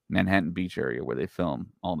Manhattan Beach area where they film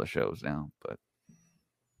all the shows now. But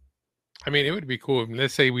I mean, it would be cool.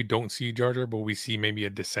 Let's say we don't see Jar Jar, but we see maybe a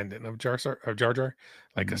descendant of Jar Jar,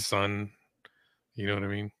 like a son. You know what I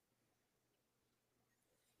mean?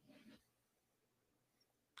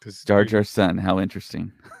 Because Jar Jar's son, how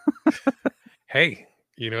interesting. Hey,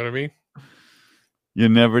 you know what I mean? You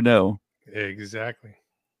never know. Exactly.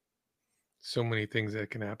 So many things that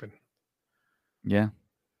can happen. Yeah,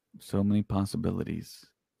 so many possibilities.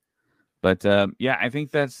 But yeah, I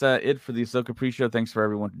think that's it for the Ahsoka Pre-Show. Thanks for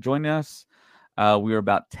everyone joining us. We are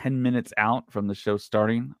about 10 minutes out from the show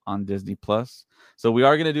starting on Disney Plus. So we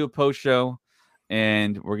are going to do a post-show,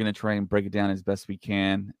 and we're going to try and break it down as best we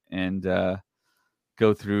can and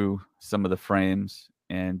go through some of the frames.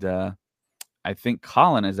 And I think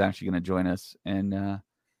Colin is actually going to join us. And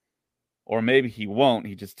or maybe he won't.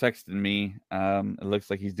 He just texted me. It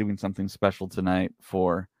looks like he's doing something special tonight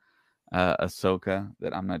for Ahsoka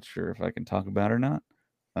that I'm not sure if I can talk about or not.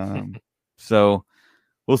 So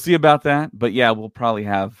we'll see about that. But yeah, we'll probably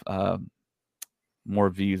have more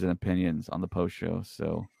views and opinions on the post show.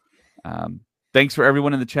 So thanks for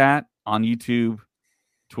everyone in the chat on YouTube,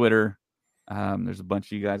 Twitter. There's a bunch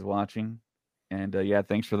of you guys watching. And yeah,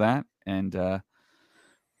 thanks for that. And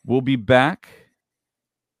we'll be back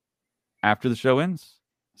after the show ends.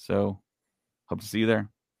 So hope to see you there.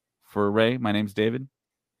 For Ray, my name's David.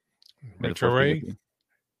 Metro Ray.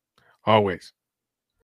 Always.